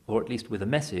him, or at least with a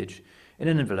message in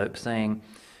an envelope saying,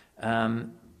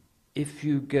 if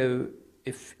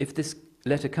this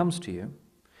letter comes to you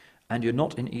and you're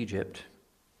not in Egypt,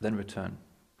 then return.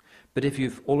 But if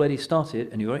you've already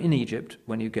started and you are in Egypt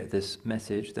when you get this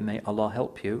message, then may Allah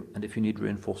help you, and if you need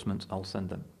reinforcements, I'll send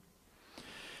them.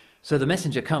 So the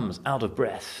messenger comes out of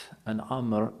breath, and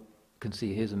Amr can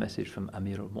see here's a message from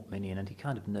Amir al-Mu'mineen, and he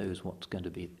kind of knows what's going to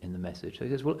be in the message. So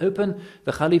he says, we'll open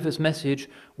the Khalifa's message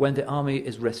when the army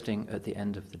is resting at the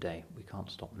end of the day. We can't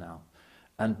stop now.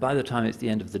 And by the time it's the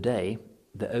end of the day,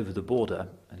 they're over the border,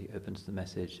 and he opens the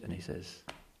message and he says,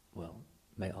 well,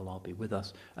 may Allah be with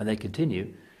us. And they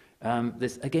continue.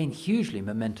 This, again, hugely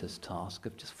momentous task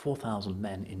of just 4,000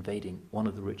 men invading one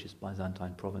of the richest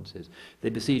Byzantine provinces. They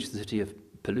besiege the city of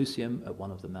Pelusium at one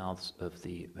of the mouths of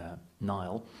the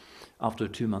Nile. After a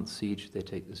 2-month siege, they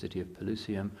take the city of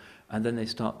Pelusium, and then they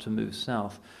start to move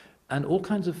south. And all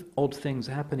kinds of odd things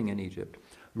are happening in Egypt.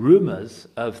 Rumours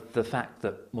of the fact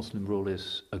that Muslim rule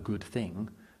is a good thing,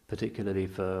 particularly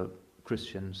for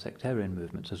Christian sectarian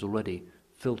movements, has already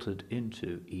filtered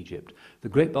into Egypt. The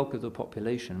great bulk of the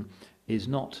population is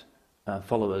not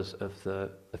followers of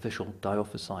the official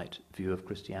Diophysite view of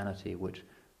Christianity, which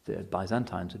the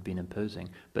Byzantines had been imposing,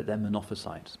 but they're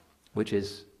Monophysites, which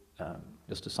is,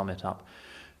 just to sum it up,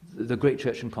 the great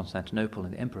church in Constantinople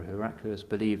and the Emperor Heraclius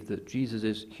believed that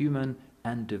Jesus' human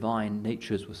and divine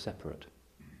natures were separate.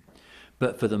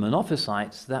 But for the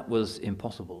Monophysites, that was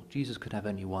impossible. Jesus could have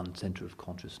only one center of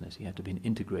consciousness. He had to be an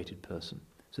integrated person.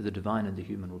 So the divine and the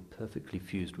human were perfectly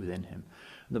fused within him.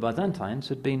 And the Byzantines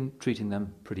had been treating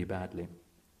them pretty badly.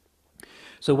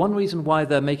 So one reason why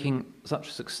they're making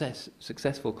such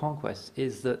successful conquests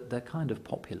is that they're kind of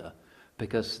popular,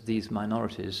 because these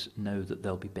minorities know that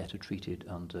they'll be better treated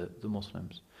under the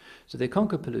Muslims. So they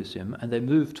conquer Pelusium and they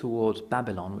move towards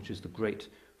Babylon, which is the great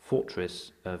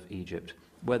fortress of Egypt,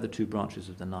 where the two branches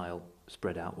of the Nile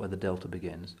spread out, where the delta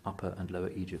begins. Upper and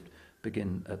Lower Egypt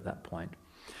begin at that point.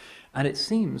 And it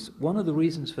seems one of the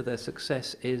reasons for their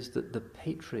success is that the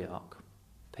patriarch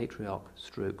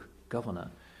stroke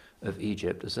governor of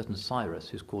Egypt, a certain Cyrus,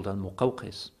 who's called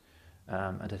al-Muqawqis,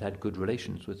 and had good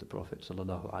relations with the Prophet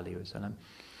sallallahu alaihi wasallam,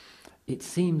 it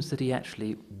seems that he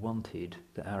actually wanted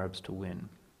the Arabs to win.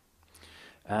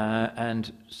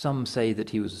 And some say that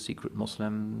he was a secret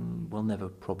Muslim. We'll never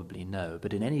probably know.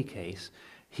 But in any case,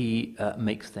 he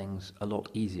makes things a lot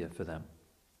easier for them.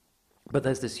 But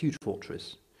there's this huge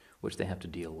fortress which they have to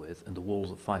deal with, and the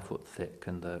walls are 5 foot thick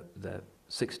and they're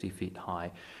 60 feet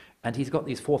high. And he's got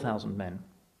these 4,000 men.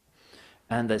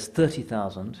 And there's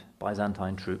 30,000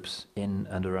 Byzantine troops in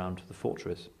and around the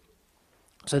fortress.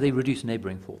 So they reduce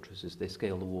neighbouring fortresses. They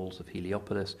scale the walls of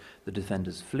Heliopolis. The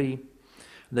defenders flee.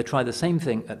 They try the same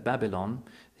thing at Babylon.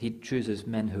 He chooses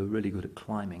men who are really good at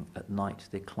climbing. At night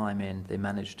they climb in, they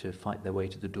manage to fight their way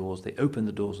to the doors, they open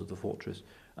the doors of the fortress,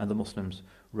 and the Muslims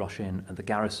rush in, and the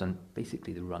garrison,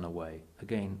 basically they run away.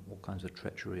 Again, all kinds of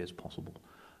treachery as possible.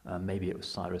 Maybe it was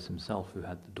Cyrus himself who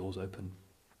had the doors open.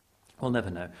 We'll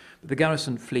never know. But the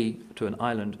garrison flee to an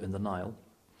island in the Nile.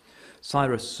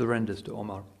 Cyrus surrenders to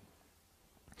Umar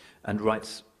and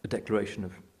writes a declaration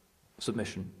of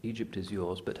submission. Egypt is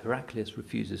yours, but Heraclius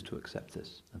refuses to accept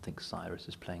this and thinks Cyrus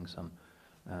is playing some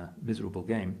miserable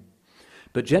game.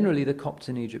 But generally the Copts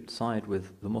in Egypt side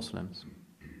with the Muslims.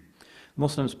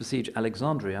 Muslims besiege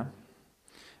Alexandria.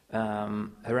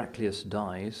 Heraclius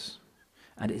dies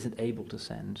and isn't able to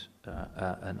send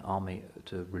an army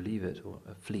to relieve it, or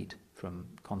a fleet from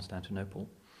Constantinople.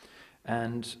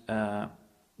 And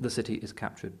the city is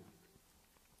captured.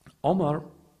 Omar,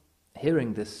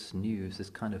 hearing this news, this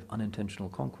kind of unintentional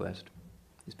conquest,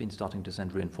 he's been starting to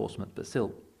send reinforcement, but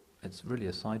still, it's really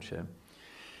a sideshow.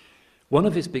 One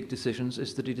of his big decisions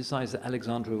is that he decides that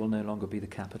Alexandria will no longer be the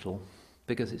capital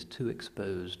because it's too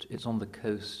exposed. It's on the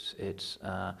coast, it's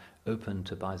open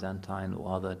to Byzantine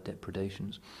or other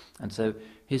depredations. And so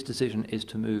his decision is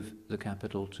to move the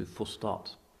capital to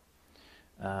Fustat,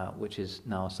 which is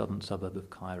now a southern suburb of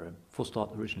Cairo.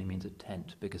 Fustat originally means a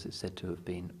tent because it's said to have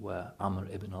been where Amr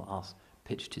ibn al-As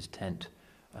pitched his tent,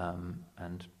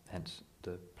 and hence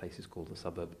the place is called the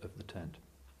suburb of the tent.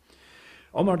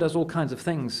 Omar does all kinds of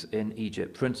things in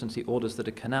Egypt. For instance, he orders that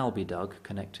a canal be dug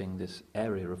connecting this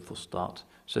area of Fustat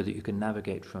so that you can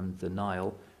navigate from the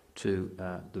Nile to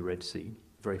the Red Sea.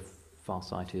 Very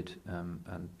far-sighted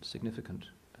and significant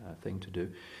thing to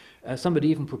do. Somebody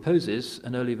even proposes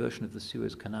an early version of the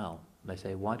Suez Canal. They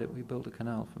say, why don't we build a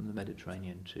canal from the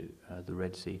Mediterranean to the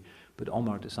Red Sea? But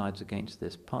Omar decides against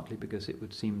this, partly because it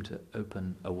would seem to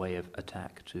open a way of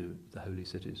attack to the holy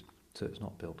cities, so it's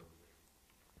not built.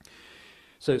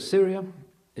 So Syria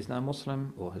is now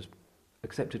Muslim, or has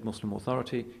accepted Muslim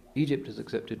authority. Egypt has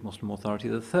accepted Muslim authority.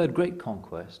 The third great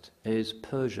conquest is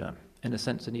Persia, in a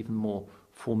sense an even more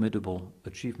formidable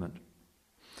achievement.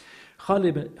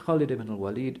 Khalid ibn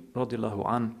al-Walid,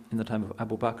 radiallahu an, in the time of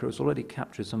Abu Bakr, has already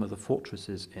captured some of the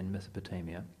fortresses in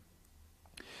Mesopotamia.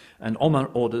 And Omar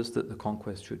orders that the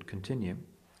conquest should continue.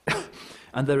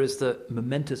 And there is the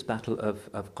momentous battle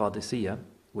of Qadisiyah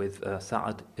with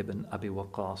Sa'ad ibn Abi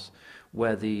Waqqas,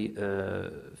 where the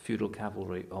feudal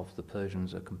cavalry of the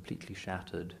Persians are completely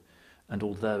shattered. And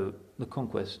although the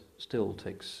conquest still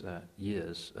takes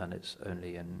years, and it's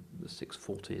only in the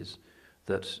 640s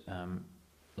that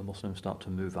the Muslims start to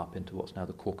move up into what's now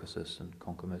the Caucasus and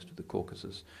conquer most of the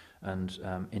Caucasus and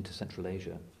into Central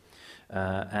Asia.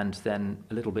 And then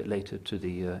a little bit later to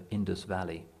the Indus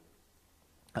Valley.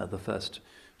 The first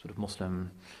sort of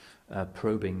Muslim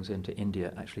probings into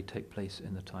India actually take place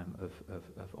in the time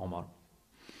of Omar.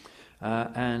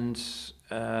 And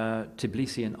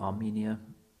Tbilisi in Armenia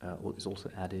is also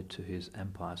added to his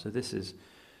empire. So this is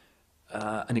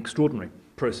an extraordinary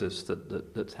process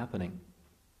that's happening.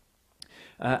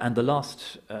 And the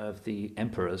last of the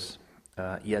emperors,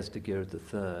 Yazdegerd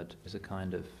III, is a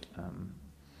kind of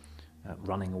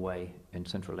running away in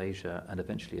Central Asia and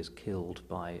eventually is killed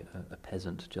by a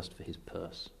peasant just for his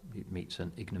purse. He meets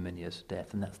an ignominious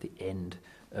death, and that's the end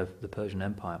of the Persian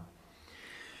Empire.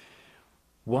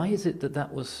 Why is it that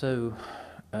that was so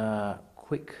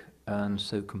quick and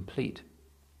so complete?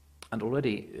 And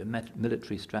already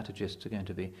military strategists are going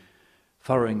to be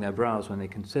furrowing their brows when they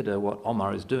consider what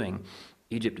Omar is doing.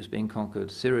 Egypt is being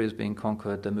conquered, Syria is being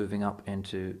conquered, they're moving up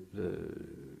into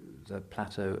the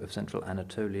plateau of central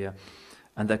Anatolia,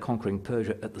 and they're conquering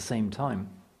Persia at the same time.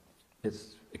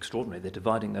 It's extraordinary. They're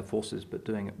dividing their forces, but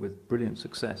doing it with brilliant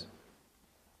success.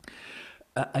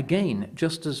 Again,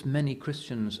 just as many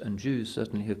Christians and Jews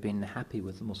certainly have been happy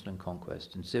with the Muslim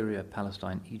conquest in Syria,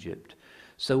 Palestine, Egypt,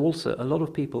 so also a lot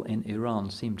of people in Iran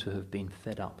seem to have been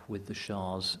fed up with the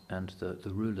Shahs and the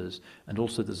rulers, and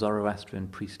also the Zoroastrian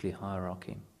priestly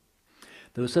hierarchy.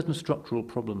 There were certain structural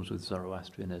problems with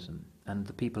Zoroastrianism, and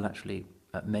the people actually,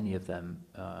 many of them,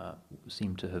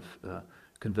 seem to have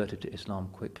converted to Islam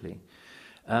quickly.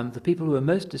 The people who were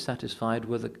most dissatisfied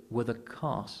were the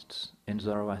castes in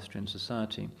Zoroastrian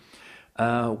society,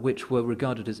 which were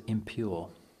regarded as impure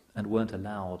and weren't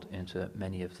allowed into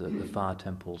many of the fire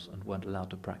temples and weren't allowed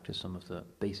to practice some of the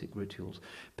basic rituals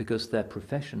because their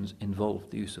professions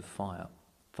involved the use of fire.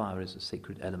 Fire is a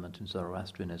sacred element in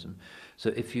Zoroastrianism. So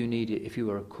if you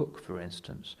were a cook, for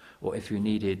instance, or if you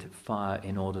needed fire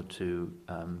in order to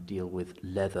deal with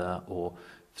leather or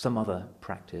some other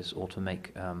practice, or to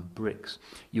make bricks,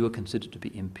 you were considered to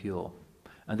be impure.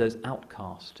 And those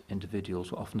outcast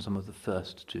individuals were often some of the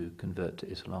first to convert to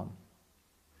Islam.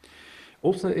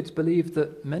 Also, it's believed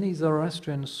that many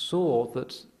Zoroastrians saw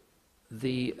that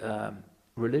the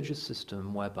religious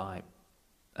system whereby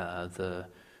the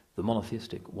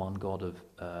monotheistic one god of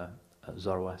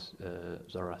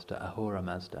Zoroaster, Ahura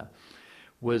Mazda,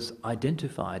 was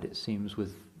identified, it seems,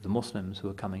 with the Muslims who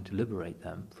were coming to liberate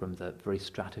them from the very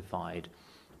stratified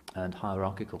and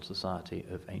hierarchical society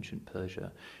of ancient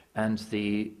Persia. And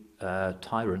the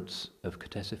tyrants of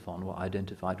Ctesiphon were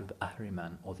identified with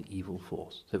Ahriman, or the evil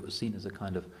force. So it was seen as a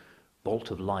kind of bolt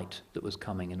of light that was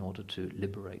coming in order to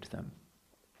liberate them.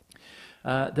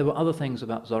 There were other things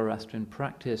about Zoroastrian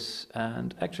practice,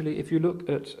 and actually if you look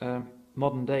at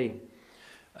modern day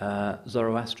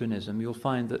Zoroastrianism, you'll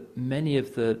find that many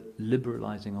of the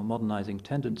liberalizing or modernizing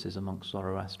tendencies amongst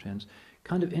Zoroastrians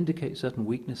kind of indicate certain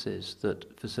weaknesses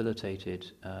that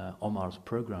facilitated Omar's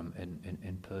program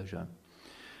in Persia.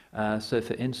 So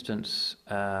for instance,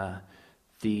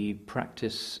 the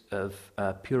practice of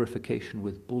purification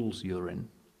with bull's urine,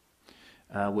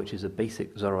 which is a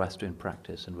basic Zoroastrian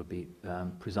practice and would be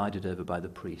presided over by the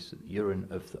priest. The urine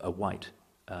of a white,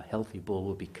 healthy bull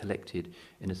would be collected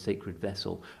in a sacred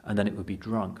vessel, and then it would be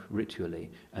drunk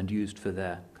ritually and used for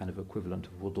their kind of equivalent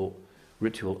of wudu,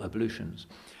 ritual ablutions.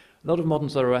 A lot of modern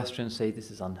Zoroastrians say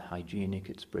this is unhygienic,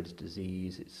 it spreads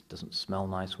disease, it doesn't smell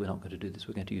nice, we're not going to do this,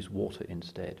 we're going to use water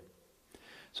instead.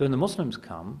 So when the Muslims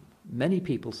come, many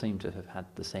people seem to have had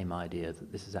the same idea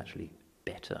that this is actually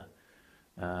better.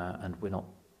 And we're not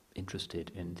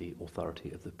interested in the authority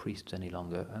of the priests any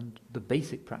longer. And the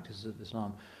basic practices of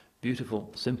Islam,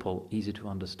 beautiful, simple, easy to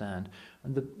understand.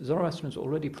 And the Zoroastrians are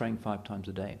already praying 5 times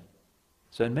a day.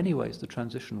 So in many ways the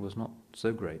transition was not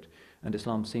so great. And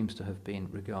Islam seems to have been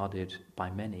regarded by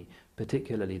many,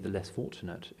 particularly the less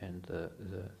fortunate in the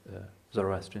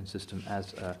Zoroastrian system,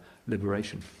 as a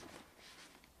liberation.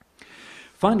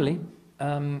 Finally,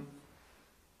 Sayyidina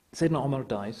Umar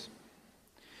dies.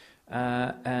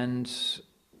 and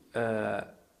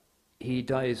he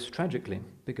dies tragically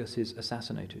because he's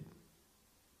assassinated.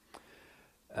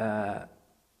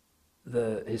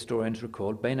 The historians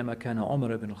record بينما كان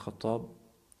عمر بن الخطاب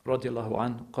رضي الله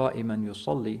عنه قائما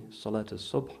يصلي صلاة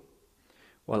الصبح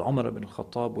while Umar ibn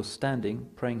al-Khattab was standing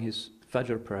praying his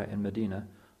Fajr prayer in Medina,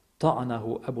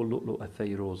 طعنه أبو اللؤلؤ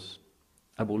الفيروز.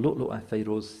 Abu Lu'lu'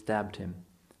 al-Fayroz stabbed him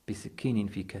بسكين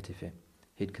في كتفه.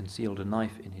 He'd concealed a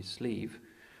knife in his sleeve,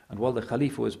 and while the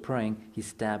Khalifa was praying, he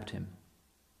stabbed him.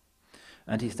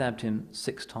 And he stabbed him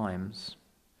 6 times,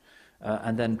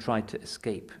 and then tried to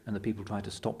escape, and the people tried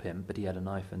to stop him, but he had a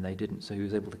knife and they didn't, so he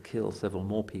was able to kill several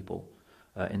more people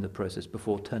in the process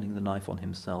before turning the knife on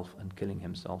himself and killing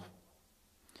himself.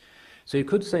 So you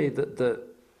could say that the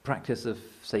practice of,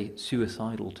 say,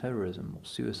 suicidal terrorism or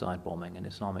suicide bombing in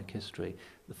Islamic history,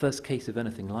 the first case of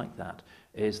anything like that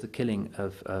is the killing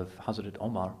of Hazrat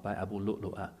Omar by Abu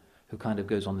Lu'lu'a, who kind of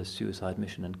goes on this suicide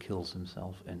mission and kills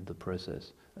himself in the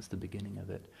process. That's the beginning of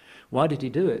it. Why did he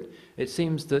do it? It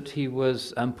seems that he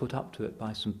was put up to it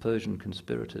by some Persian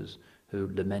conspirators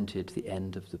who lamented the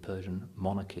end of the Persian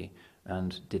monarchy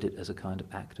and did it as a kind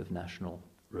of act of national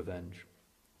revenge.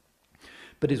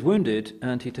 But he's wounded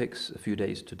and he takes a few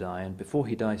days to die, and before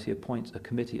he dies he appoints a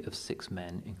committee of 6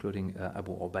 men, including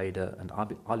Abu Ubaidah and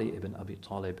Ali ibn Abi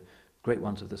Talib, great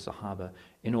ones of the Sahaba,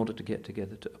 in order to get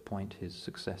together to appoint his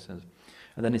successors.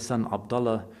 And then his son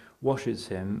Abdullah washes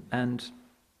him, and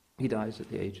he dies at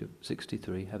the age of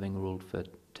 63, having ruled for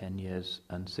 10 years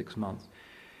and 6 months,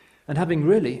 and having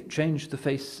really changed the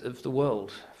face of the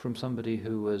world from somebody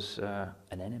who was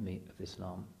an enemy of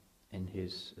Islam in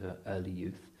his early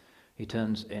youth. He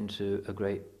turns into a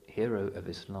great hero of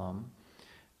Islam,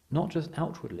 not just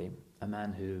outwardly, a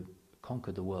man who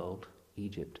conquered the world,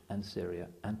 Egypt and Syria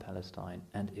and Palestine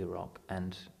and Iraq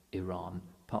and Iran,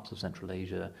 parts of Central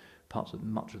Asia, parts of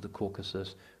much of the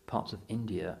Caucasus, parts of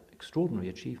India, extraordinary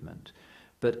achievement,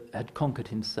 but had conquered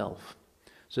himself,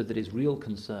 so that his real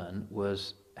concern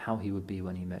was how he would be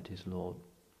when he met his Lord,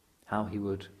 how he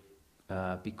would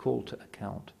be called to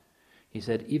account. He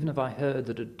said, even if I heard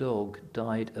that a dog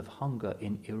died of hunger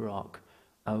in Iraq,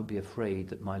 I would be afraid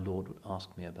that my Lord would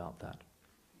ask me about that.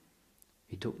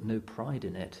 He took no pride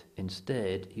in it.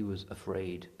 Instead, he was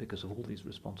afraid because of all these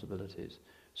responsibilities.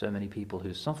 So many people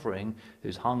whose suffering,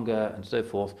 whose hunger and so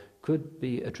forth could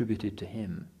be attributed to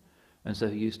him. And so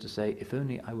he used to say, if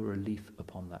only I were a leaf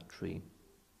upon that tree.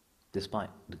 Despite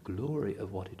the glory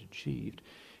of what it achieved,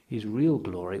 his real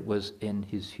glory was in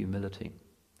his humility.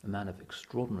 A man of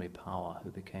extraordinary power who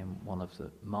became one of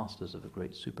the masters of a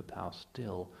great superpower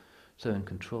still, so in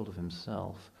control of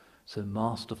himself, so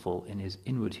masterful in his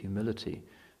inward humility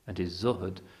and his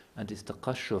zuhud and his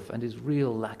taqashuf and his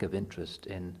real lack of interest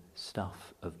in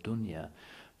stuff of dunya,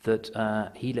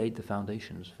 that he laid the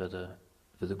foundations for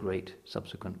the great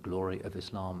subsequent glory of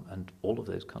Islam, and all of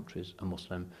those countries are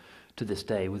Muslim to this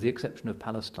day, with the exception of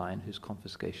Palestine, whose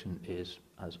confiscation is,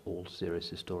 as all serious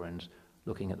historians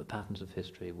looking at the patterns of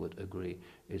history would agree,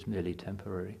 is merely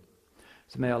temporary.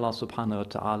 So may Allah subhanahu wa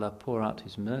ta'ala pour out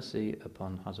His mercy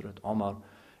upon Hazrat Umar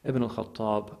ibn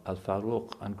al-Khattab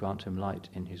al-Faruq and grant him light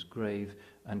in his grave,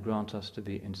 and grant us to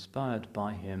be inspired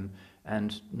by him,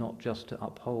 and not just to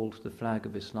uphold the flag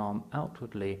of Islam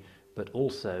outwardly, but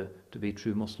also to be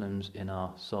true Muslims in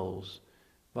our souls.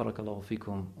 Barakallahu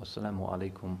fikum, wassalamu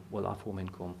alaikum, wal afu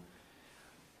minkum,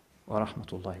 wa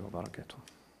rahmatullahi wa barakatuh.